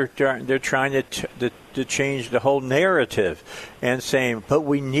now they're trying to change the whole narrative and saying, but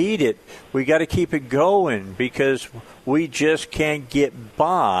we need it. We got to keep it going because we just can't get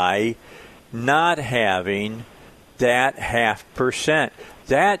by not having that 0.5%.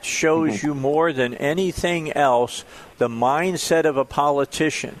 That shows you more than anything else the mindset of a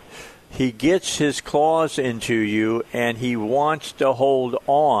politician. He gets his claws into you, and he wants to hold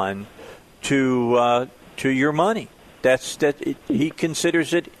on to your money. He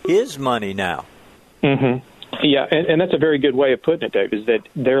considers it his money now. Mm-hmm. Yeah, and that's a very good way of putting it, Dave. Is that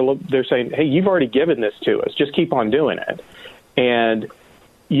they're saying, hey, you've already given this to us. Just keep on doing it. And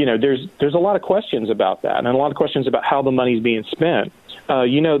there's a lot of questions about that, and a lot of questions about how the money's being spent.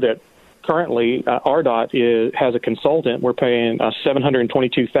 That currently RDOT has a consultant. We're paying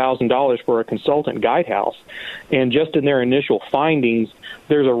 $722,000 for a consultant guidehouse, and just in their initial findings,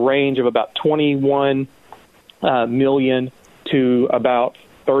 there's a range of about 21 million to about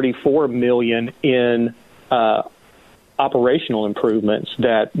 34 million in operational improvements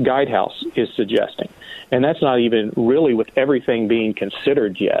that Guidehouse is suggesting. And that's not even really with everything being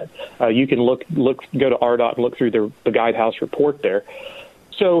considered yet. You can go to RDOT and look through the Guidehouse report there.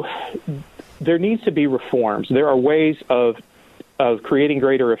 So there needs to be reforms. There are ways of creating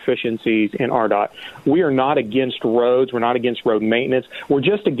greater efficiencies in RDOT. We are not against roads. We're not against road maintenance. We're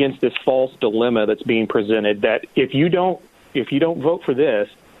just against this false dilemma that's being presented that if you don't vote for this,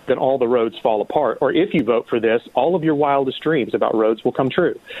 then all the roads fall apart. Or if you vote for this, all of your wildest dreams about roads will come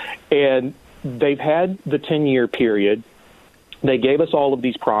true. And they've had the 10-year period. They gave us all of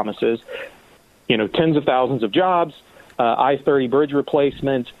these promises, tens of thousands of jobs, I-30 bridge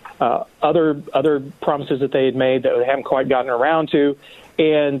replacement, other promises that they had made that they haven't quite gotten around to.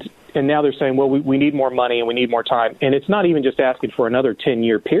 And now they're saying, well, we need more money and we need more time. And it's not even just asking for another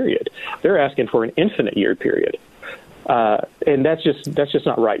 10-year period. They're asking for an infinite year period. And that's just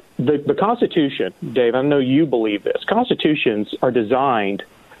not right. The Constitution, Dave, I know you believe this. Constitutions are designed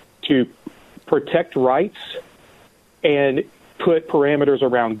to protect rights and put parameters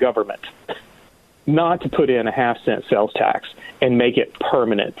around government, not to put in a 0.5-cent sales tax and make it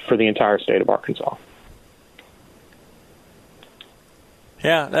permanent for the entire state of Arkansas.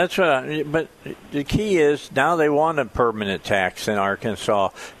 Yeah, that's but the key is now they want a permanent tax in Arkansas,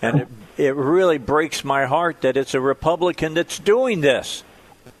 and it really breaks my heart that it's a Republican that's doing this.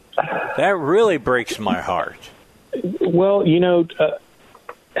 That really breaks my heart. Well,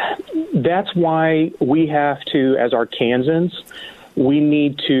 that's why we have to, as Arkansans, we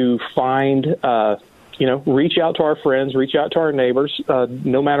need to find, reach out to our friends, reach out to our neighbors,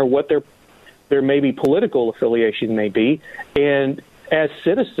 no matter what their maybe political affiliation may be. And as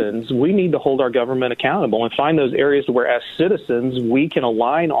citizens, we need to hold our government accountable and find those areas where, as citizens, we can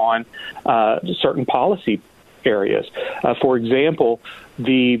align on certain policy areas. For example,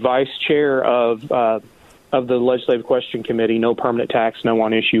 the vice chair of the Legislative Question Committee, No Permanent Tax, No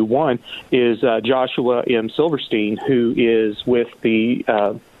on Issue 1, is Joshua M. Silverstein, who is with is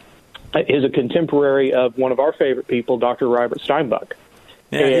a contemporary of one of our favorite people, Dr. Robert Steinbuck.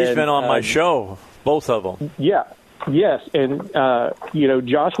 Yeah, he's been on my show, both of them. Yeah. Yes, and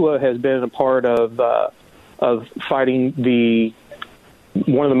Joshua has been a part of fighting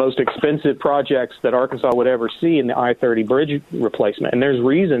one of the most expensive projects that Arkansas would ever see in the I-30 bridge replacement. And there's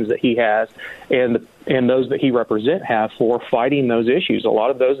reasons that he has, and those that he represents have for fighting those issues. A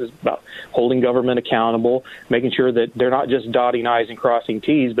lot of those is about holding government accountable, making sure that they're not just dotting I's and crossing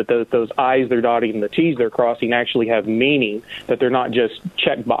T's, but those I's they're dotting and the T's they're crossing actually have meaning, that they're not just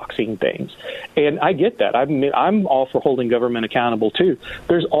checkboxing things. And I get that. I'm all for holding government accountable, too.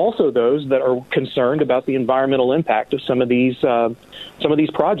 There's also those that are concerned about the environmental impact of some of these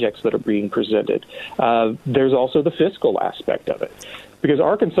projects that are being presented. There's also the fiscal aspect of it. Because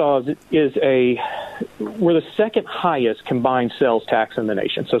Arkansas we're the second highest combined sales tax in the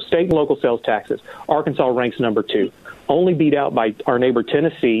nation. So state and local sales taxes, Arkansas ranks number 2, only beat out by our neighbor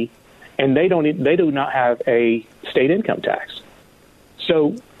Tennessee, and they do not have a state income tax.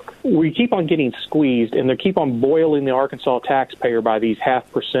 So we keep on getting squeezed, and they keep on boiling the Arkansas taxpayer by these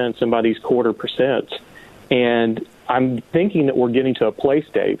 0.5% and by these 0.25%. And I'm thinking that we're getting to a place,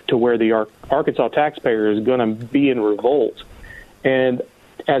 Dave, to where the Arkansas taxpayer is going to be in revolt. And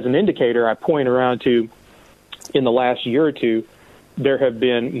as an indicator, I point around to, in the last year or two, there have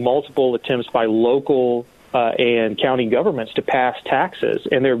been multiple attempts by local and county governments to pass taxes,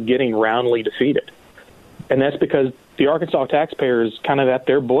 and they're getting roundly defeated. And that's because the Arkansas taxpayer is kind of at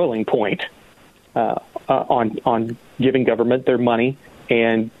their boiling point on giving government their money,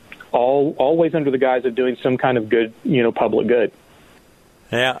 and always under the guise of doing some kind of good, public good.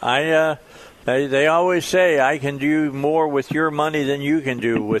 Yeah, they always say I can do more with your money than you can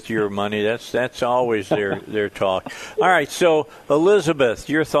do with your money. That's always their talk. All right, so Elizabeth,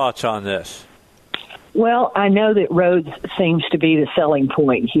 your thoughts on this? Well, I know that roads seems to be the selling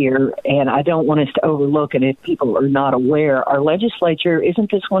point here, and I don't want us to overlook it if people are not aware. Our legislature,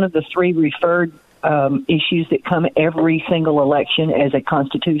 isn't this one of the 3 referred issues that come every single election as a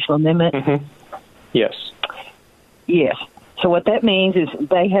constitutional amendment? Mm-hmm. Yes. Yes. So what that means is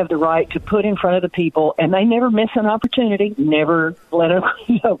they have the right to put in front of the people, and they never miss an opportunity, never let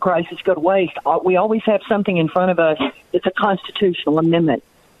a crisis go to waste. We always have something in front of us that's a constitutional amendment.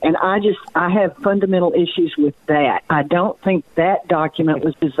 And I have fundamental issues with that. I don't think that document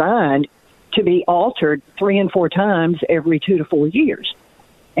was designed to be altered 3 and 4 times every 2 to 4 years.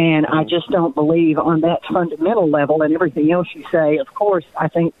 And I just don't believe on that fundamental level, and everything else you say. Of course, I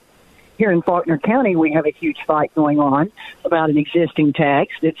think here in Faulkner County, we have a huge fight going on about an existing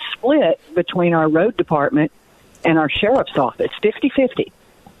tax that's split between our road department and our sheriff's office, 50-50.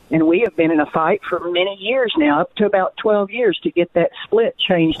 And we have been in a fight for many years now, up to about 12 years, to get that split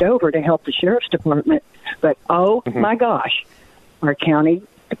changed over to help the sheriff's department. But, my gosh, our county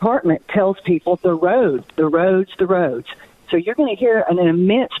department tells people the roads. So you're going to hear an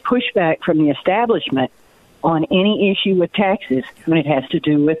immense pushback from the establishment on any issue with taxes when it has to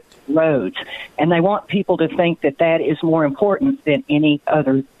do with roads. And they want people to think that that is more important than any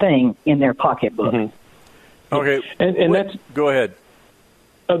other thing in their pocketbook. Mm-hmm. Okay. And that's... Go ahead.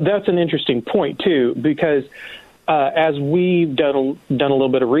 That's an interesting point, too, because as we've done a little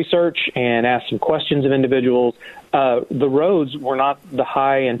bit of research and asked some questions of individuals, the roads were not the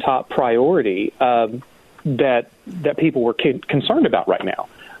high and top priority that people were concerned about right now.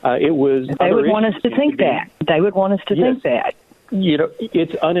 It was. They would want us to think that. They would want us to think that.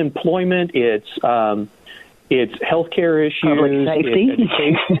 It's unemployment. It's healthcare issues. Public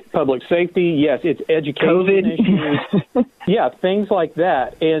safety. Public safety. Yes, it's education issues. Yeah, things like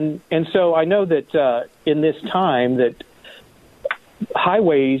that. And so I know that in this time that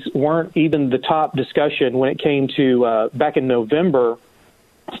highways weren't even the top discussion when it came to back in November.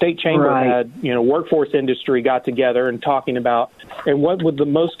 State Chamber had, workforce industry got together and talking about, and what were the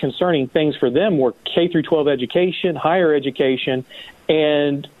most concerning things for them were K through 12 education, higher education,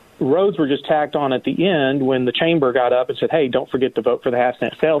 and roads were just tacked on at the end when the chamber got up and said, hey, don't forget to vote for the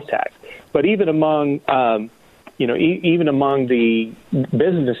half-cent sales tax. But even among, even among the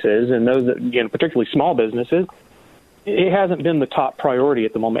businesses and those that, particularly small businesses, it hasn't been the top priority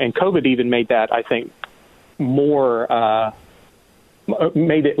at the moment. And COVID even made that, I think,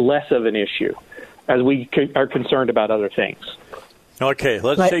 made it less of an issue as we are concerned about other things. Okay,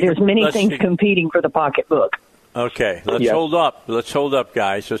 there's many things competing for the pocketbook. Okay, let's hold up. Let's hold up,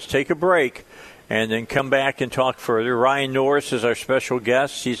 guys. Let's take a break and then come back and talk further. Ryan Norris is our special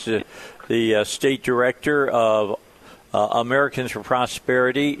guest. He's the state director of Americans for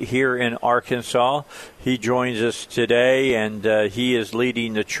Prosperity here in Arkansas. He joins us today, and he is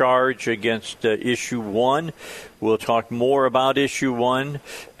leading the charge against Issue 1. We'll talk more about Issue 1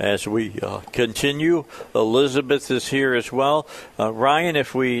 as we continue. Elizabeth is here as well. Ryan,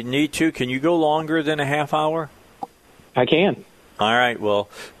 if we need to, can you go longer than a half hour? I can. All right, well,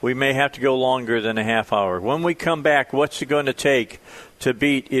 we may have to go longer than a half hour. When we come back, what's it going to take to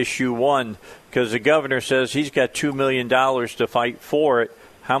beat Issue 1? Because the governor says he's got $2 million to fight for it.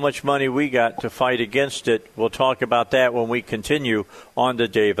 How much money we got to fight against it? We'll talk about that when we continue on the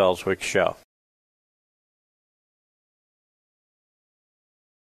Dave Elswick Show.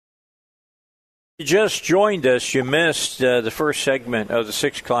 You just joined us. You missed the first segment of the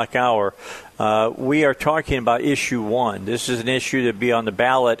 6 o'clock hour. We are talking about Issue 1. This is an issue to be on the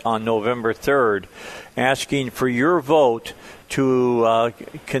ballot on November 3rd, asking for your vote to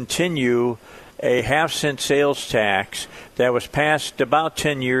continue a half-cent sales tax that was passed about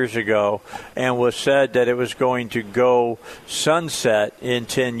 10 years ago and was said that it was going to go sunset in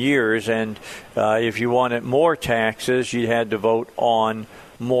 10 years. And if you wanted more taxes, you had to vote on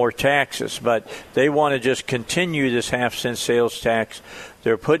more taxes. But they want to just continue this half-cent sales tax.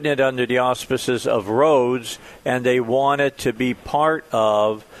 They're putting it under the auspices of roads, and they want it to be part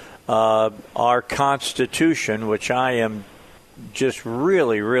of our Constitution, which I am just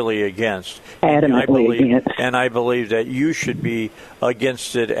really, really against. Adamantly against. And I believe that you should be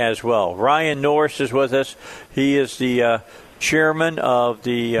against it as well. Ryan Norris is with us. He is the chairman of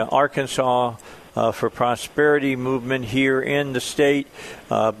the Arkansas for Prosperity movement here in the state.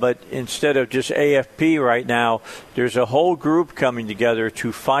 But instead of just AFP right now, there's a whole group coming together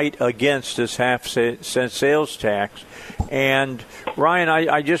to fight against this half-cent sales tax. And, Ryan,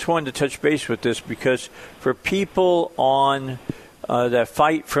 I just wanted to touch base with this because for people on that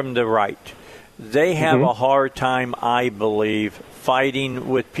fight from the right, they have a hard time, I believe, fighting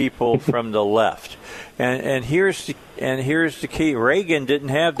with people from the left. And here's the key. Reagan didn't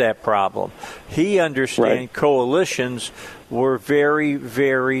have that problem. He understood coalitions were very,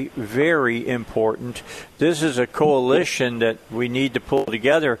 very, very important. This is a coalition that we need to pull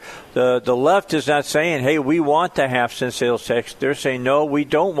together. The left is not saying, hey, we want the half-cent sales tax. They're saying, no, we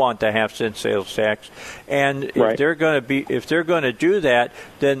don't want the half-cent sales tax. And if they're going to do that,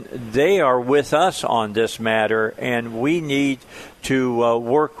 then they are with us on this matter, and we need to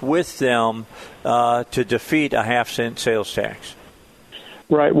work with them to defeat a half-cent sales tax.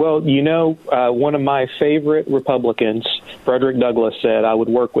 Right. Well, one of my favorite Republicans, Frederick Douglass, said, I would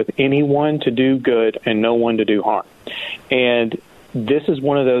work with anyone to do good and no one to do harm. And this is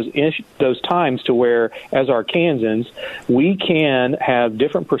one of those times to where, as Arkansans, we can have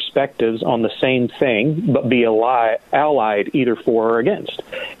different perspectives on the same thing, but be allied either for or against.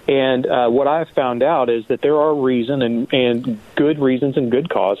 And what I've found out is that there are reasons and good reasons and good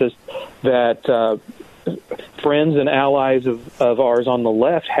causes that friends and allies of ours on the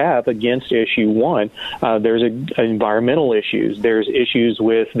left have against issue one. There's environmental issues. There's issues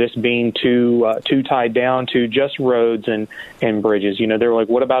with this being too tied down to just roads and bridges. They're like,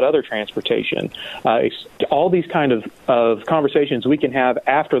 what about other transportation? All these kind of conversations we can have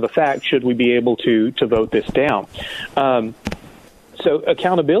after the fact should we be able to vote this down. So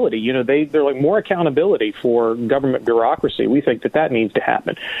accountability, they're like more accountability for government bureaucracy. We think that needs to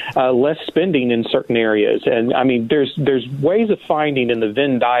happen. Less spending in certain areas. And I mean, there's ways of finding in the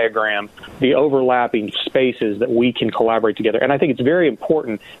Venn diagram the overlapping spaces that we can collaborate together. And I think it's very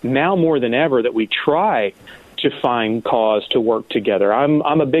important now more than ever that we try to find cause to work together. I'm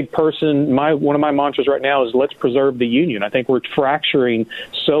a big person. One of my mantras right now is let's preserve the union. I think we're fracturing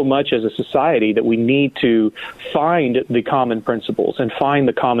so much as a society that we need to find the common principles and find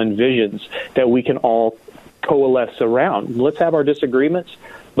the common visions that we can all coalesce around. Let's have our disagreements,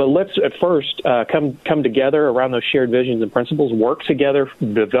 but let's at first come together around those shared visions and principles, work together,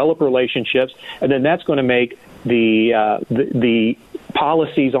 develop relationships, and then that's going to make the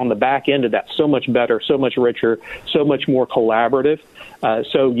policies on the back end of that so much better, so much richer, so much more collaborative.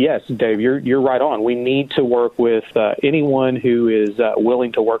 So yes, Dave, you're right on. We need to work with anyone who is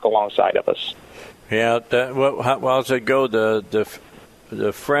willing to work alongside of us. Yeah. How does it go?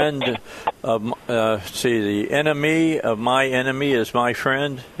 The friend of the enemy of my enemy is my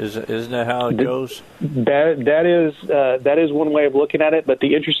friend. Isn't that how it goes? That is one way of looking at it. But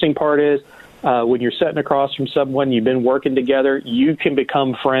the interesting part is, when you're sitting across from someone, you've been working together, you can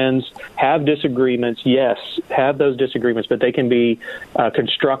become friends, have disagreements. Yes, have those disagreements, but they can be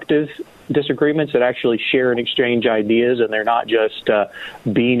constructive disagreements that actually share and exchange ideas, and they're not just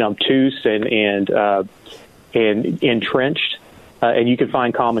being obtuse and entrenched. And you can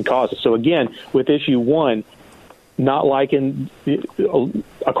find common causes. So again, with issue one, not liking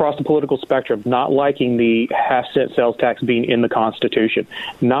across the political spectrum, not liking the half-cent sales tax being in the Constitution,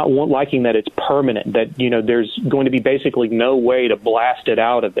 not liking that it's permanent, that there's going to be basically no way to blast it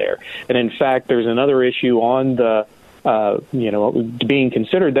out of there. And in fact, there's another issue on the being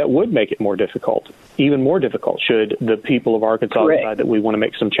considered that would make it more difficult, even more difficult, should the people of Arkansas decide that we want to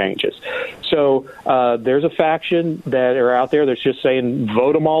make some changes. So there's a faction that are out there that's just saying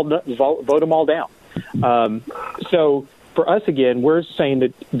vote them all down. So for us, again, we're saying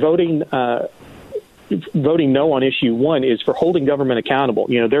that voting no on issue one is for holding government accountable.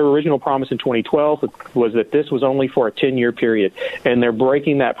 Their original promise in 2012 was that this was only for a 10-year period, and they're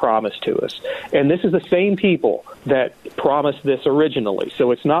breaking that promise to us. And this is the same people that promised this originally. So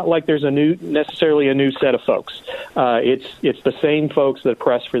it's not like there's necessarily a new set of folks. It's the same folks that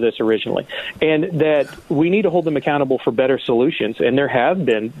pressed for this originally. And that we need to hold them accountable for better solutions, and there have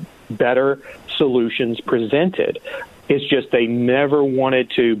been better solutions presented. It's just they never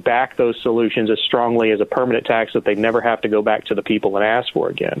wanted to back those solutions as strongly as a permanent tax that they never have to go back to the people and ask for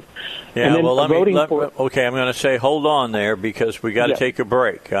again. Yeah, well, okay, I'm going to say hold on there because we got to take a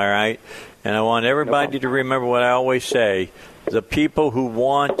break, all right? And I want everybody to remember what I always say. The people who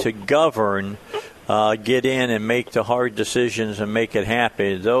want to govern get in and make the hard decisions and make it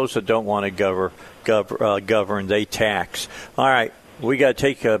happen. Those that don't want to govern, they tax. All right, we got to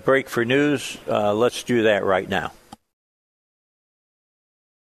take a break for news. Let's do that right now.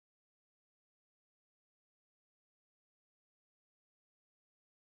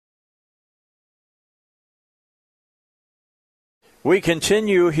 We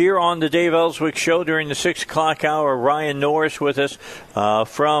continue here on the Dave Elswick Show during the 6 o'clock hour. Ryan Norris with us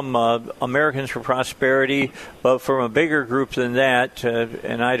from Americans for Prosperity, but from a bigger group than that.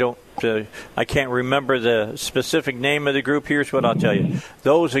 And I can't remember the specific name of the group. Here's what I'll tell you.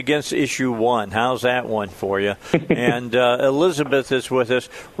 Those Against Issue 1. How's that one for you? And Elizabeth is with us.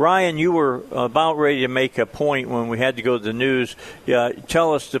 Ryan, you were about ready to make a point when we had to go to the news.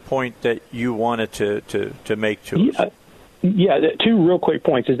 Tell us the point that you wanted to make to us. Yeah, two real quick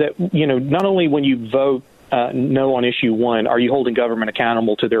points is that, not only when you vote no on issue 1 are you holding government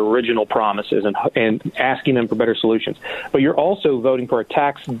accountable to their original promises and asking them for better solutions, but you're also voting for a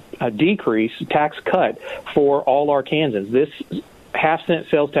tax cut for all Arkansans. This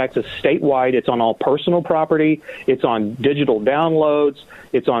half-cent sales tax is statewide. It's on all personal property. It's on digital downloads.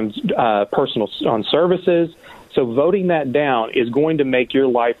 It's on on services. So voting that down is going to make your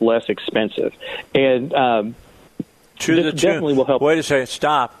life less expensive. And definitely will help. Wait a second.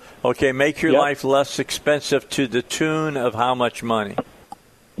 Stop. Okay, make your life less expensive to the tune of how much money?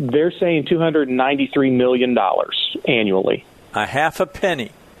 They're saying $293 million annually. A half a penny.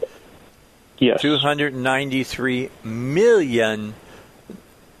 Yes. $293 million.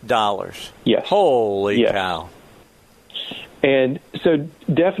 Yes. Holy cow. And so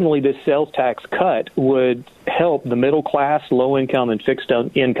definitely this sales tax cut would help the middle class, low income, and fixed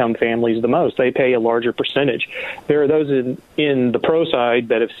income families the most. They pay a larger percentage. There are those in the pro side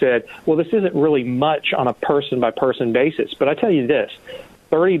that have said, well, this isn't really much on a person-by-person basis. But I tell you this,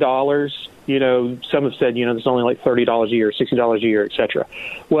 $30, some have said, it's only like $30 a year, $60 a year, et cetera.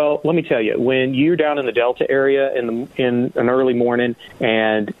 Well, let me tell you, when you're down in the Delta area in an early morning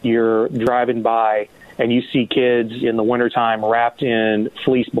and you're driving by and you see kids in the wintertime wrapped in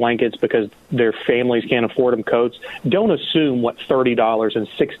fleece blankets because their families can't afford them coats, don't assume what $30 and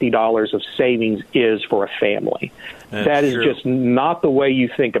 $60 of savings is for a family. That is just not the way you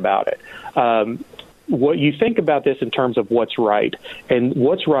think about it. What you think about this in terms of what's right, and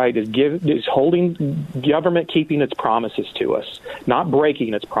what's right is holding government, keeping its promises to us, not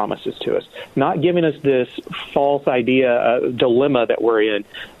breaking its promises to us, not giving us this false dilemma that we're in,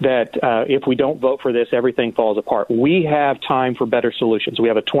 that if we don't vote for this, everything falls apart. We have time for better solutions. We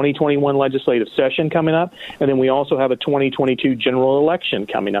have a 2021 legislative session coming up, and then we also have a 2022 general election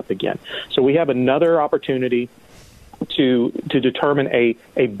coming up again. So we have another opportunity to determine a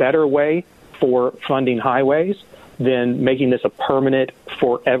better way for funding highways than making this a permanent,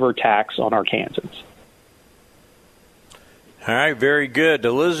 forever tax on Arkansans. All right, very good.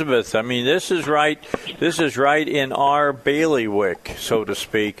 Elizabeth, I mean, this is right in our bailiwick, so to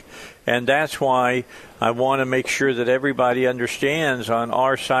speak. And that's why I want to make sure that everybody understands on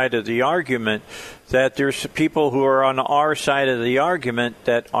our side of the argument that there's people who are on our side of the argument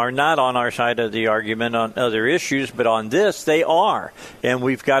that are not on our side of the argument on other issues, but on this they are. And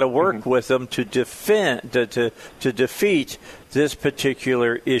we've got to work with them to defeat this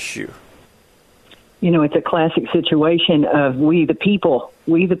particular issue. It's a classic situation of we the people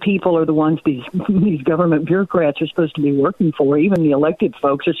are the ones these government bureaucrats are supposed to be working for. Even the elected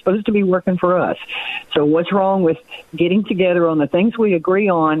folks are supposed to be working for us. So what's wrong with getting together on the things we agree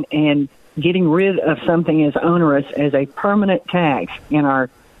on and getting rid of something as onerous as a permanent tax in our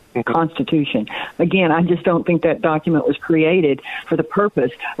Constitution? Again, I just don't think that document was created for the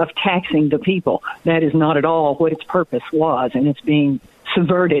purpose of taxing the people. That is not at all what its purpose was, and it's being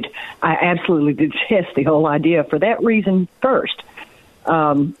subverted. I absolutely detest the whole idea for that reason first.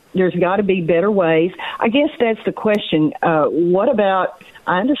 There's got to be better ways. I guess that's the question. What about,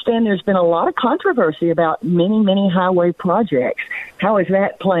 I understand there's been a lot of controversy about many highway projects. How is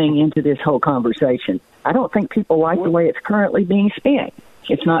that playing into this whole conversation? I don't think people like the way it's currently being spent.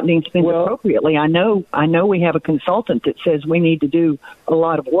 It's not being spent appropriately. I know we have a consultant that says we need to do a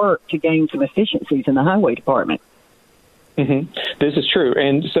lot of work to gain some efficiencies in the highway department. Mm-hmm. This is true.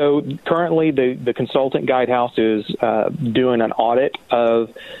 And so currently the consultant Guidehouse is doing an audit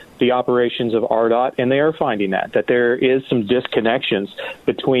of the operations of RDOT, and they are finding that there is some disconnections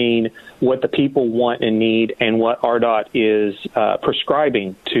between what the people want and need and what RDOT is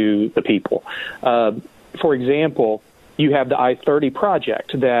prescribing to the people. For example, you have the I-30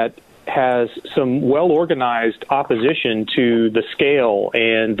 project that has some well-organized opposition to the scale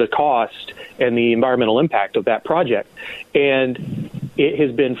and the cost and the environmental impact of that project. And it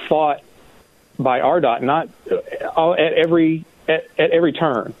has been fought by RDOT not at every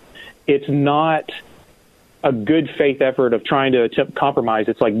turn. It's not a good faith effort of trying to attempt compromise.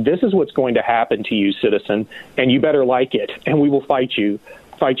 It's like, this is what's going to happen to you, citizen, and you better like it, and we will fight you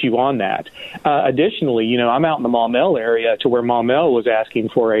on that. Additionally, I'm out in the Maumelle area to where Maumelle was asking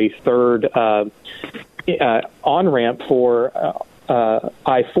for a third on-ramp for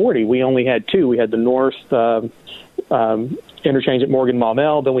I-40, we only had two. We had the north interchange at Morgan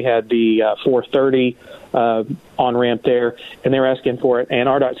Maumelle, then we had the 430 on-ramp there, and they were asking for it. And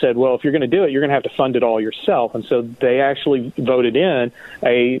RDOT said, well, if you're going to do it, you're going to have to fund it all yourself. And so they actually voted in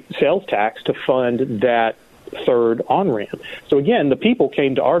a sales tax to fund that third on-ramp. So again, the people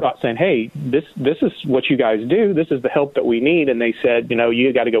came to RDOT saying, hey, this is what you guys do. This is the help that we need. And they said,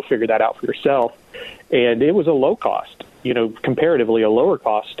 you got to go figure that out for yourself. And it was a low cost, comparatively a lower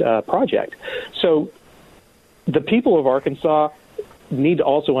cost project. So the people of Arkansas need to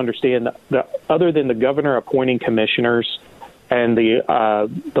also understand that other than the governor appointing commissioners and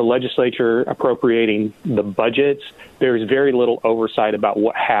the legislature appropriating the budgets, there's very little oversight about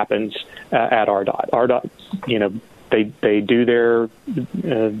what happens at RDOT. RDOT, they do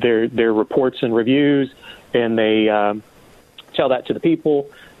their reports and reviews, and they tell that to the people.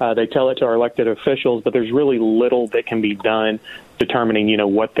 They tell it to our elected officials, but there's really little that can be done determining,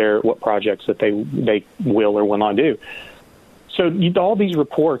 what projects that they will or will not do. So all these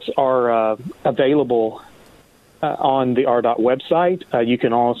reports are available on the RDOT website. You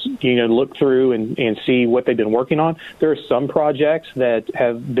can also look through and see what they've been working on. There are some projects that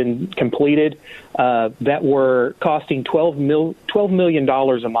have been completed that were costing $12 million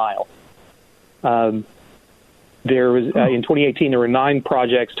a mile. There was in 2018 there were 9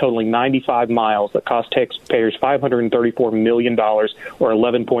 projects totaling 95 miles that cost taxpayers $534 million or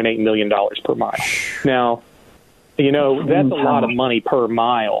 $11.8 million per mile. Now, that's a lot of money per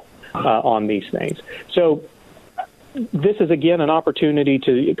mile on these things. So this is, again, an opportunity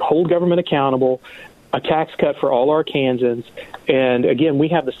to hold government accountable, a tax cut for all Arkansans. And, again, we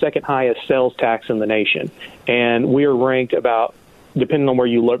have the second highest sales tax in the nation. And we are ranked about, depending on where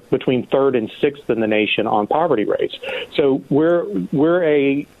you look, between 3rd and 6th in the nation on poverty rates. So we're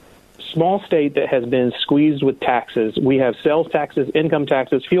a small state that has been squeezed with taxes. We have sales taxes, income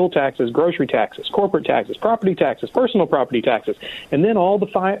taxes, fuel taxes, grocery taxes, corporate taxes, property taxes, personal property taxes, and then all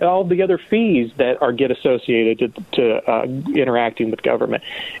the other fees that get associated to interacting with government.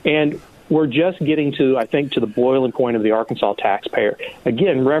 And we're just getting to the boiling point of the Arkansas taxpayer.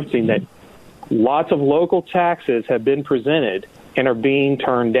 Again, referencing that lots of local taxes have been presented and are being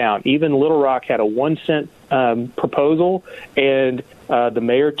turned down. Even Little Rock had a 1-cent proposal, and the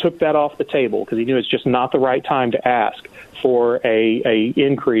mayor took that off the table because he knew it's just not the right time to ask for a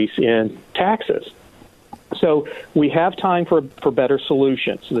increase in taxes. So we have time for better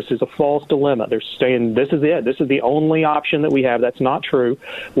solutions. This is a false dilemma. They're saying this is it. This is the only option that we have. That's not true.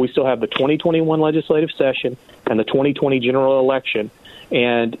 We still have the 2021 legislative session and the 2020 general election.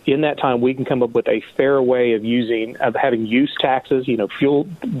 And in that time, we can come up with a fair way of having use taxes. Fuel.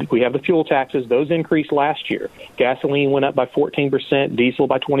 We have the fuel taxes; those increased last year. Gasoline went up by 14%, diesel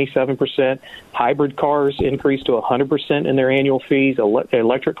by 27%. Hybrid cars increased to 100% in their annual fees.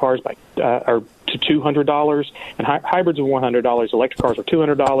 Electric cars are to $200, and hybrids are $100. Electric cars are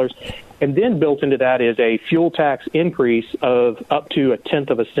 $200. And then built into that is a fuel tax increase of up to 1/10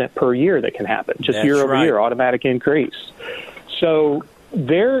 of a cent per year that can happen, just year over year, automatic increase. So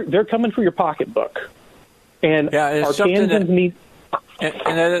they're coming for your pocketbook, and Arkansans need.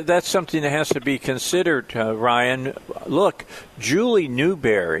 And that's something that has to be considered, Ryan. Look, Julie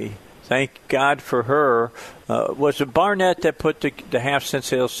Newberry, thank God for her. Was it Barnett that put the half-cent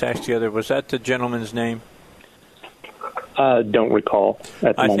sales tax together? Was that the gentleman's name? Don't recall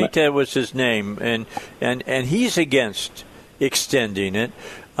at the moment. I think that was his name, and he's against extending it.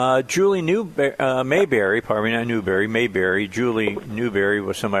 Julie Mayberry, pardon me, not Newberry, Mayberry. Julie Newberry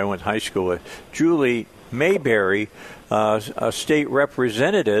was somebody I went to high school with. Julie Mayberry, a state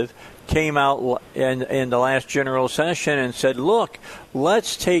representative, came out in the last general session and said, look,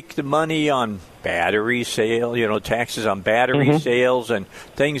 let's take the money on battery sale, taxes on battery sales and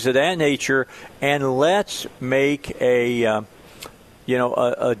things of that nature, and let's make a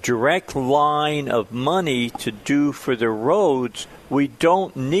direct line of money to do for the roads. We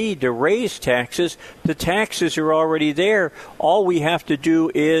don't need to raise taxes. The taxes are already there. All we have to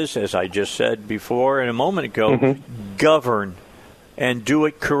do is, as I just said before and a moment ago, govern and do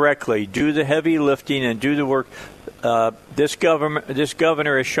it correctly. Do the heavy lifting and do the work. This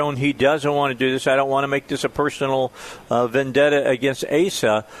governor has shown he doesn't want to do this. I don't want to make this a personal vendetta against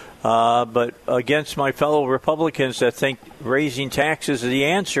Asa, but against my fellow Republicans that think raising taxes is the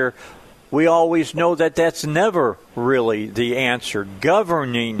answer. We always know that that's never really the answer.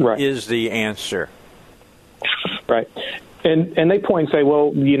 Governing is the answer. Right. And they point and say, well,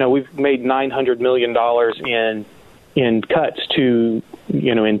 we've made $900 million in cuts to,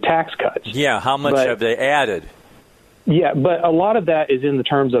 in tax cuts. Yeah, how much have they added? Yeah, but a lot of that is in the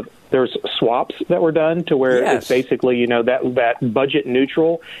terms of there's swaps that were done to where it's basically, that budget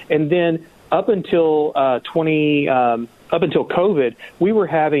neutral. And then up until COVID, we were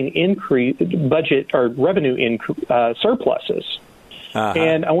having increased budget or revenue surpluses.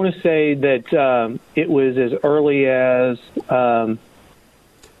 And I want to say that it was as early as,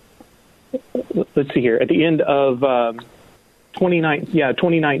 let's see here, at the end of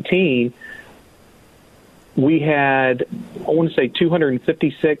 2019, we had, I want to say,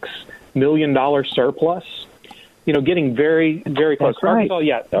 $256 million surplus. Getting very, very close. That's right.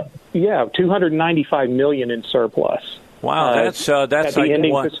 $295 million in surplus. Wow, that's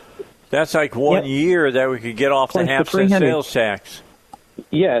like one year that we could get off the half-cent sales tax.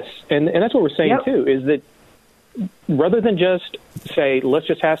 Yes, and that's what we're saying too. Is that rather than just say let's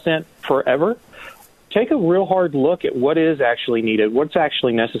just half-cent forever, take a real hard look at what is actually needed, what's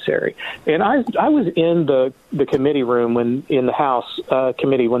actually necessary. And I was in the committee room in the House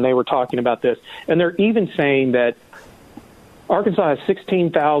committee when they were talking about this, and they're even saying that Arkansas has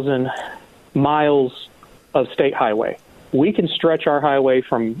 16,000 miles of state highway. We can stretch our highway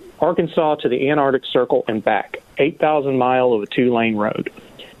from Arkansas to the Antarctic Circle and back, 8,000 miles of a 2-lane road.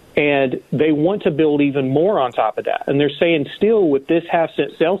 And they want to build even more on top of that. And they're saying still with this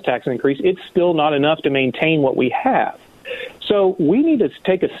half-cent sales tax increase, it's still not enough to maintain what we have. So we need to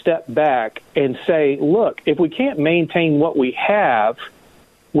take a step back and say, look, if we can't maintain what we have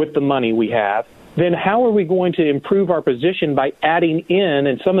with the money we have, then how are we going to improve our position by adding in,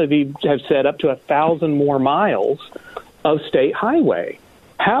 and some of you have said up to 1,000 more miles of state highway?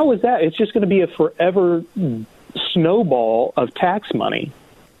 How is that? It's just going to be a forever snowball of tax money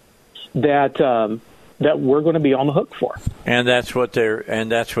that we're going to be on the hook for. And that's what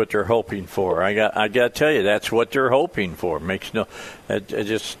they're hoping for. I got to tell you, that's what they're hoping for. It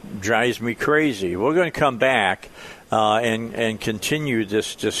just drives me crazy. We're going to come back and continue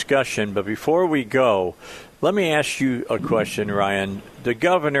this discussion, but before we go, let me ask you a question, Ryan. The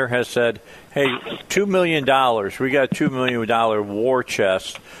governor has said, hey, $2 million, we got a $2 million war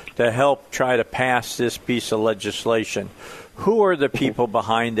chest to help try to pass this piece of legislation. Who are the people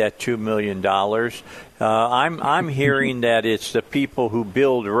behind that $2 million? I'm hearing that it's the people who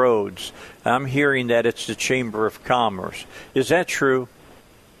build roads. I'm hearing that it's the Chamber of Commerce. Is that true?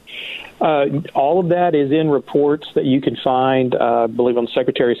 All of that is in reports that you can find, I believe, on the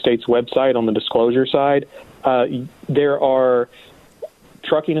Secretary of State's website on the disclosure side. There are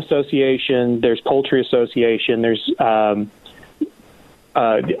trucking association, there's poultry association, there's all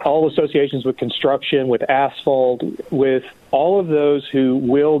associations with construction, with asphalt, with all of those who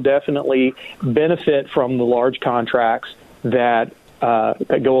will definitely benefit from the large contracts that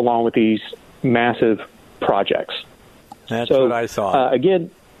go along with these massive projects. That's what I thought. Again,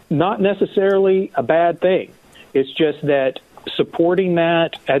 not necessarily a bad thing. It's just that supporting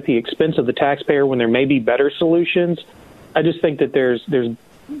that at the expense of the taxpayer when there may be better solutions, I just think that there's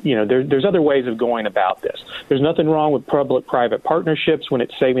other ways of going about this. There's nothing wrong with public-private partnerships when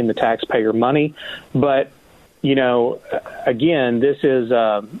it's saving the taxpayer money. But, again, this is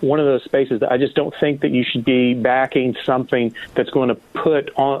one of those spaces that I just don't think that you should be backing something that's going to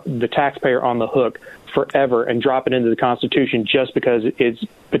put on the taxpayer on the hook forever and drop it into the Constitution just because it's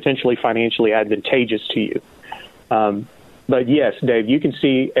potentially financially advantageous to you. But yes, Dave, you can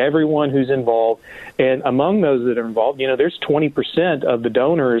see everyone who's involved. And among those that are involved, there's 20% of the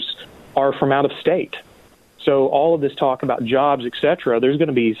donors are from out of state. So all of this talk about jobs, et cetera, there's going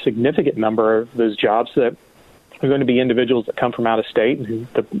to be a significant number of those jobs that are going to be individuals that come from out of state. And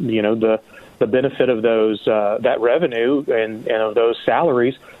the benefit of those that revenue and of those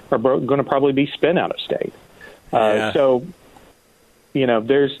salaries are going to probably be spent out of state. So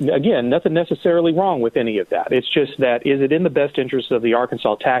there's, again, nothing necessarily wrong with any of that. It's just that, is it in the best interest of the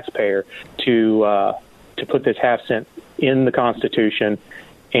Arkansas taxpayer to put this half cent in the Constitution?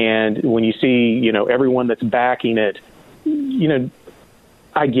 And when you see, everyone that's backing it,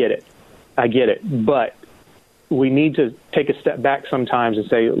 I get it. But we need to take a step back sometimes and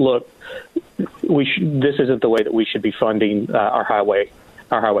say, look, this isn't the way that we should be funding our highway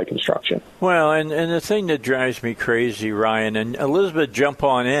construction. Well, and the thing that drives me crazy, Ryan, and Elizabeth, jump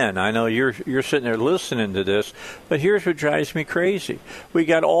on in. I know you're sitting there listening to this, but here's what drives me crazy. We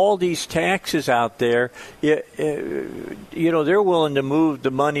got all these taxes out there. They're willing to move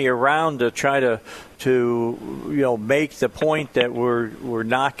the money around to try to make the point that we're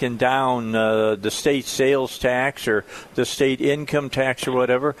knocking down the state sales tax or the state income tax or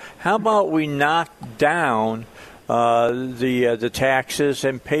whatever. How about we knock down the taxes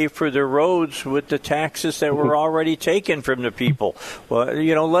and pay for the roads with the taxes that were already taken from the people?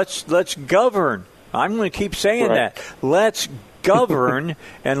 Well, let's govern. I'm going to keep saying that. Let's govern,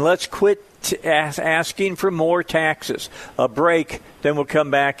 and let's quit asking for more taxes. A break, then we'll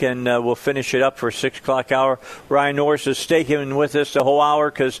come back and we'll finish it up for 6 o'clock hour. Ryan Norris is staying with us the whole hour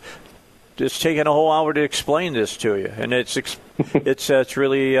because it's taken a whole hour to explain this to you, and it's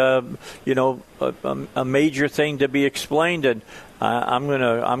really a major thing to be explained. And I'm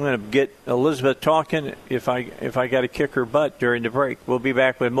gonna get Elizabeth talking if I got to kick her butt during the break. We'll be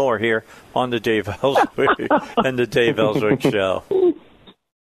back with more here on the Dave Elswick and the Dave Elswick Show.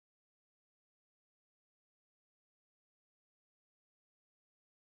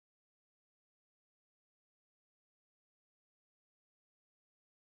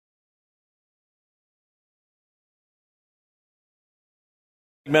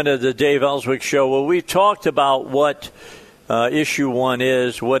 Of the Dave Elswick Show. Well, we talked about what issue 1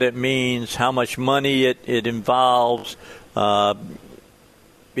 is, what it means, how much money it involves, et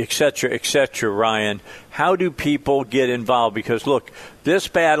cetera, Ryan. How do people get involved? Because, look, this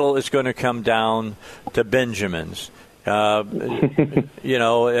battle is going to come down to Benjamins. Who's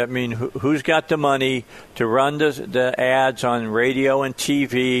got the money to run the ads on radio and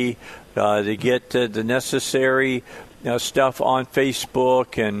TV, to get the necessary stuff on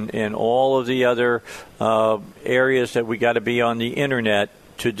Facebook and all of the other areas that we got to be on the internet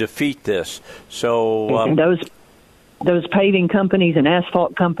to defeat this. So those paving companies and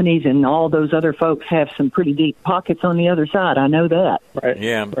asphalt companies and all those other folks have some pretty deep pockets on the other side. I know that. Right.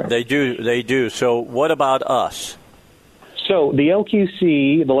 Yeah, right. They do. So what about us? So the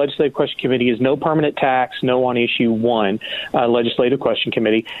LQC, the Legislative Question Committee, is no permanent tax, no on issue 1, Legislative Question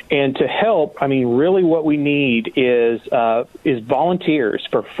Committee. And to help, really what we need is volunteers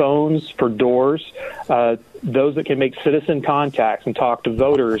for phones, for doors, those that can make citizen contacts and talk to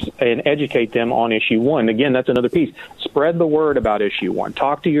voters and educate them on issue 1. Again, that's another piece. Spread the word about issue 1.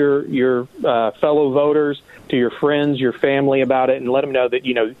 Talk to your fellow voters, to your friends, your family about it, and let them know that,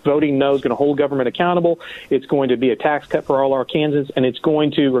 voting no is going to hold government accountable. It's going to be a tax cut for all Arkansans, and it's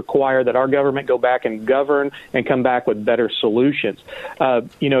going to require that our government go back and govern and come back with better solutions.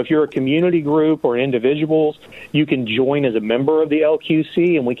 If you're a community group or individuals, you can join as a member of the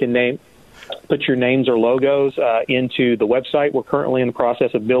LQC, and we can put your names or logos into the website. We're currently in the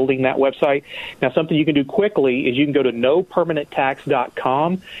process of building that website. Now, something you can do quickly is you can go to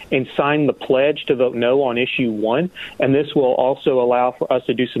nopermanenttax.com and sign the pledge to vote no on issue 1. And this will also allow for us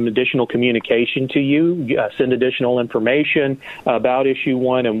to do some additional communication to you, send additional information about issue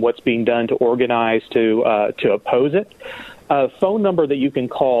 1 and what's being done to organize to oppose it. Phone number that you can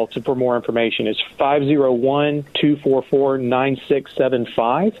call for more information is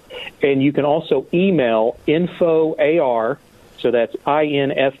 501-244-9675. And you can also email infoar, so that's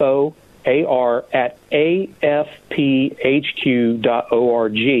INFOAR at afphq.org.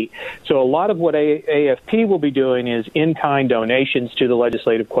 So a lot of what AFP will be doing is in-kind donations to the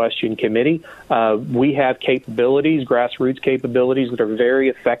Legislative Question Committee. We have capabilities, grassroots capabilities that are very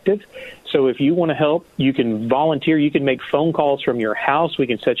effective. So if you want to help, you can volunteer. You can make phone calls from your house. We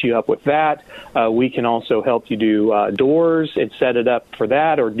can set you up with that. We can also help you do doors and set it up for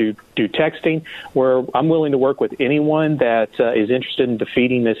that, or do texting, where I'm willing to work with anyone that is interested in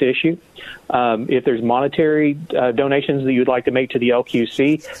defeating this issue. If there's monetary donations that you'd like to make to the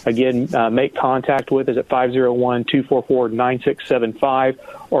LQC, again, make contact with us at 501-244-9675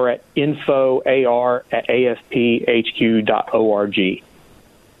 or at infoar@afphq.org.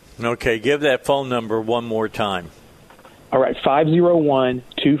 Okay, give that phone number one more time. All right,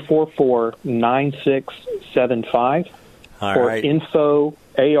 501-244-9675 or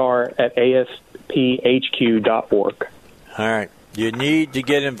infoar@afphq.org. All right. You need to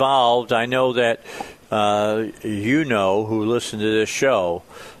get involved. I know that who listen to this show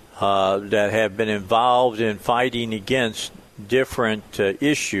that have been involved in fighting against different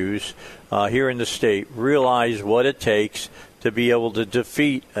issues here in the state realize what it takes to be able to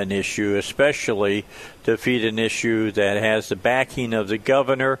defeat an issue, especially defeat an issue that has the backing of the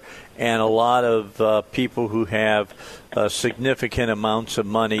governor and a lot of people who have significant amounts of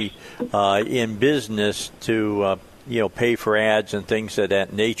money in business to pay for ads and things of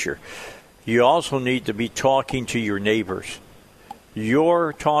that nature. You also need to be talking to your neighbors.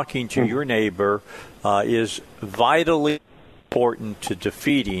 Your talking to your neighbor is vitally important to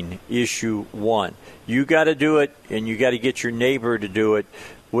defeating issue 1. You got to do it, and you got to get your neighbor to do it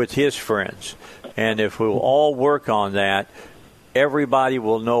with his friends. And if we'll all work on that, everybody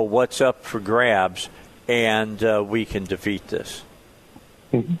will know what's up for grabs, and we can defeat this.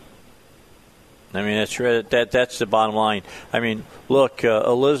 Mm-hmm. I mean, that's the bottom line. I mean, look,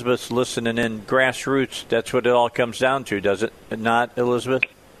 Elizabeth's listening in. Grassroots, that's what it all comes down to, does it not, Elizabeth?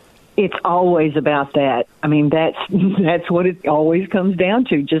 It's always about that. I mean, that's what it always comes down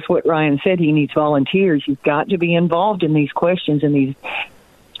to. Just what Ryan said, he needs volunteers. You've got to be involved in these questions and these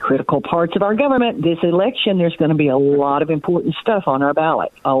critical parts of our government. This election, there's going to be a lot of important stuff on our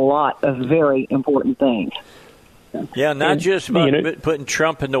ballot, a lot of very important things. Yeah, not just about putting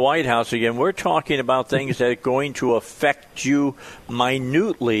Trump in the White House again. We're talking about things that are going to affect you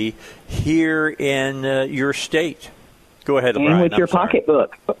minutely here in your state. Go ahead, and Brian. with your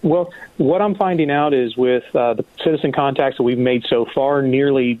pocketbook. Well, what I'm finding out is with the citizen contacts that we've made so far,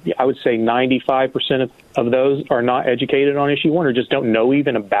 nearly, I would say 95% of those are not educated on Issue 1 or just don't know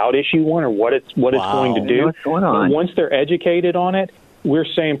even about Issue 1 or what it's going to do. What's going on? Once they're educated on it, we're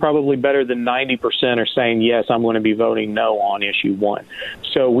saying probably better than 90% are saying, yes, I'm going to be voting no on Issue 1.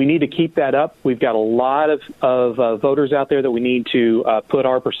 So we need to keep that up. We've got a lot of voters out there that we need to put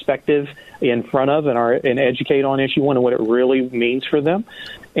our perspective in front of and educate on Issue 1 and what it really means for them.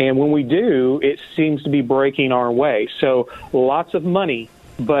 And when we do, it seems to be breaking our way. So lots of money,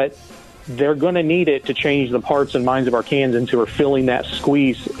 but they're going to need it to change the hearts and minds of our Kansans who are feeling that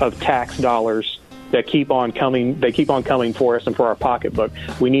squeeze of tax dollars that keep on coming. They keep on coming for us and for our pocketbook.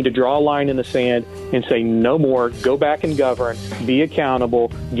 We need to draw a line in the sand and say no more. Go back and govern. Be accountable.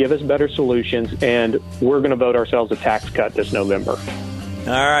 Give us better solutions, and we're going to vote ourselves a tax cut this November.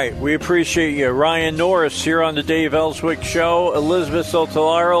 All right. We appreciate you. Ryan Norris here on the Dave Elswick Show. Elizabeth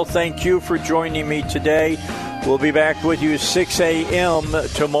Sotelaro, thank you for joining me today. We'll be back with you 6 a.m.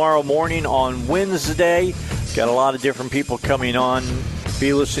 tomorrow morning on Wednesday. Got a lot of different people coming on.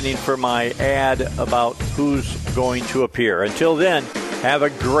 Be listening for my ad about who's going to appear. Until then, have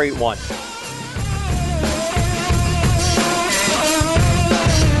a great one.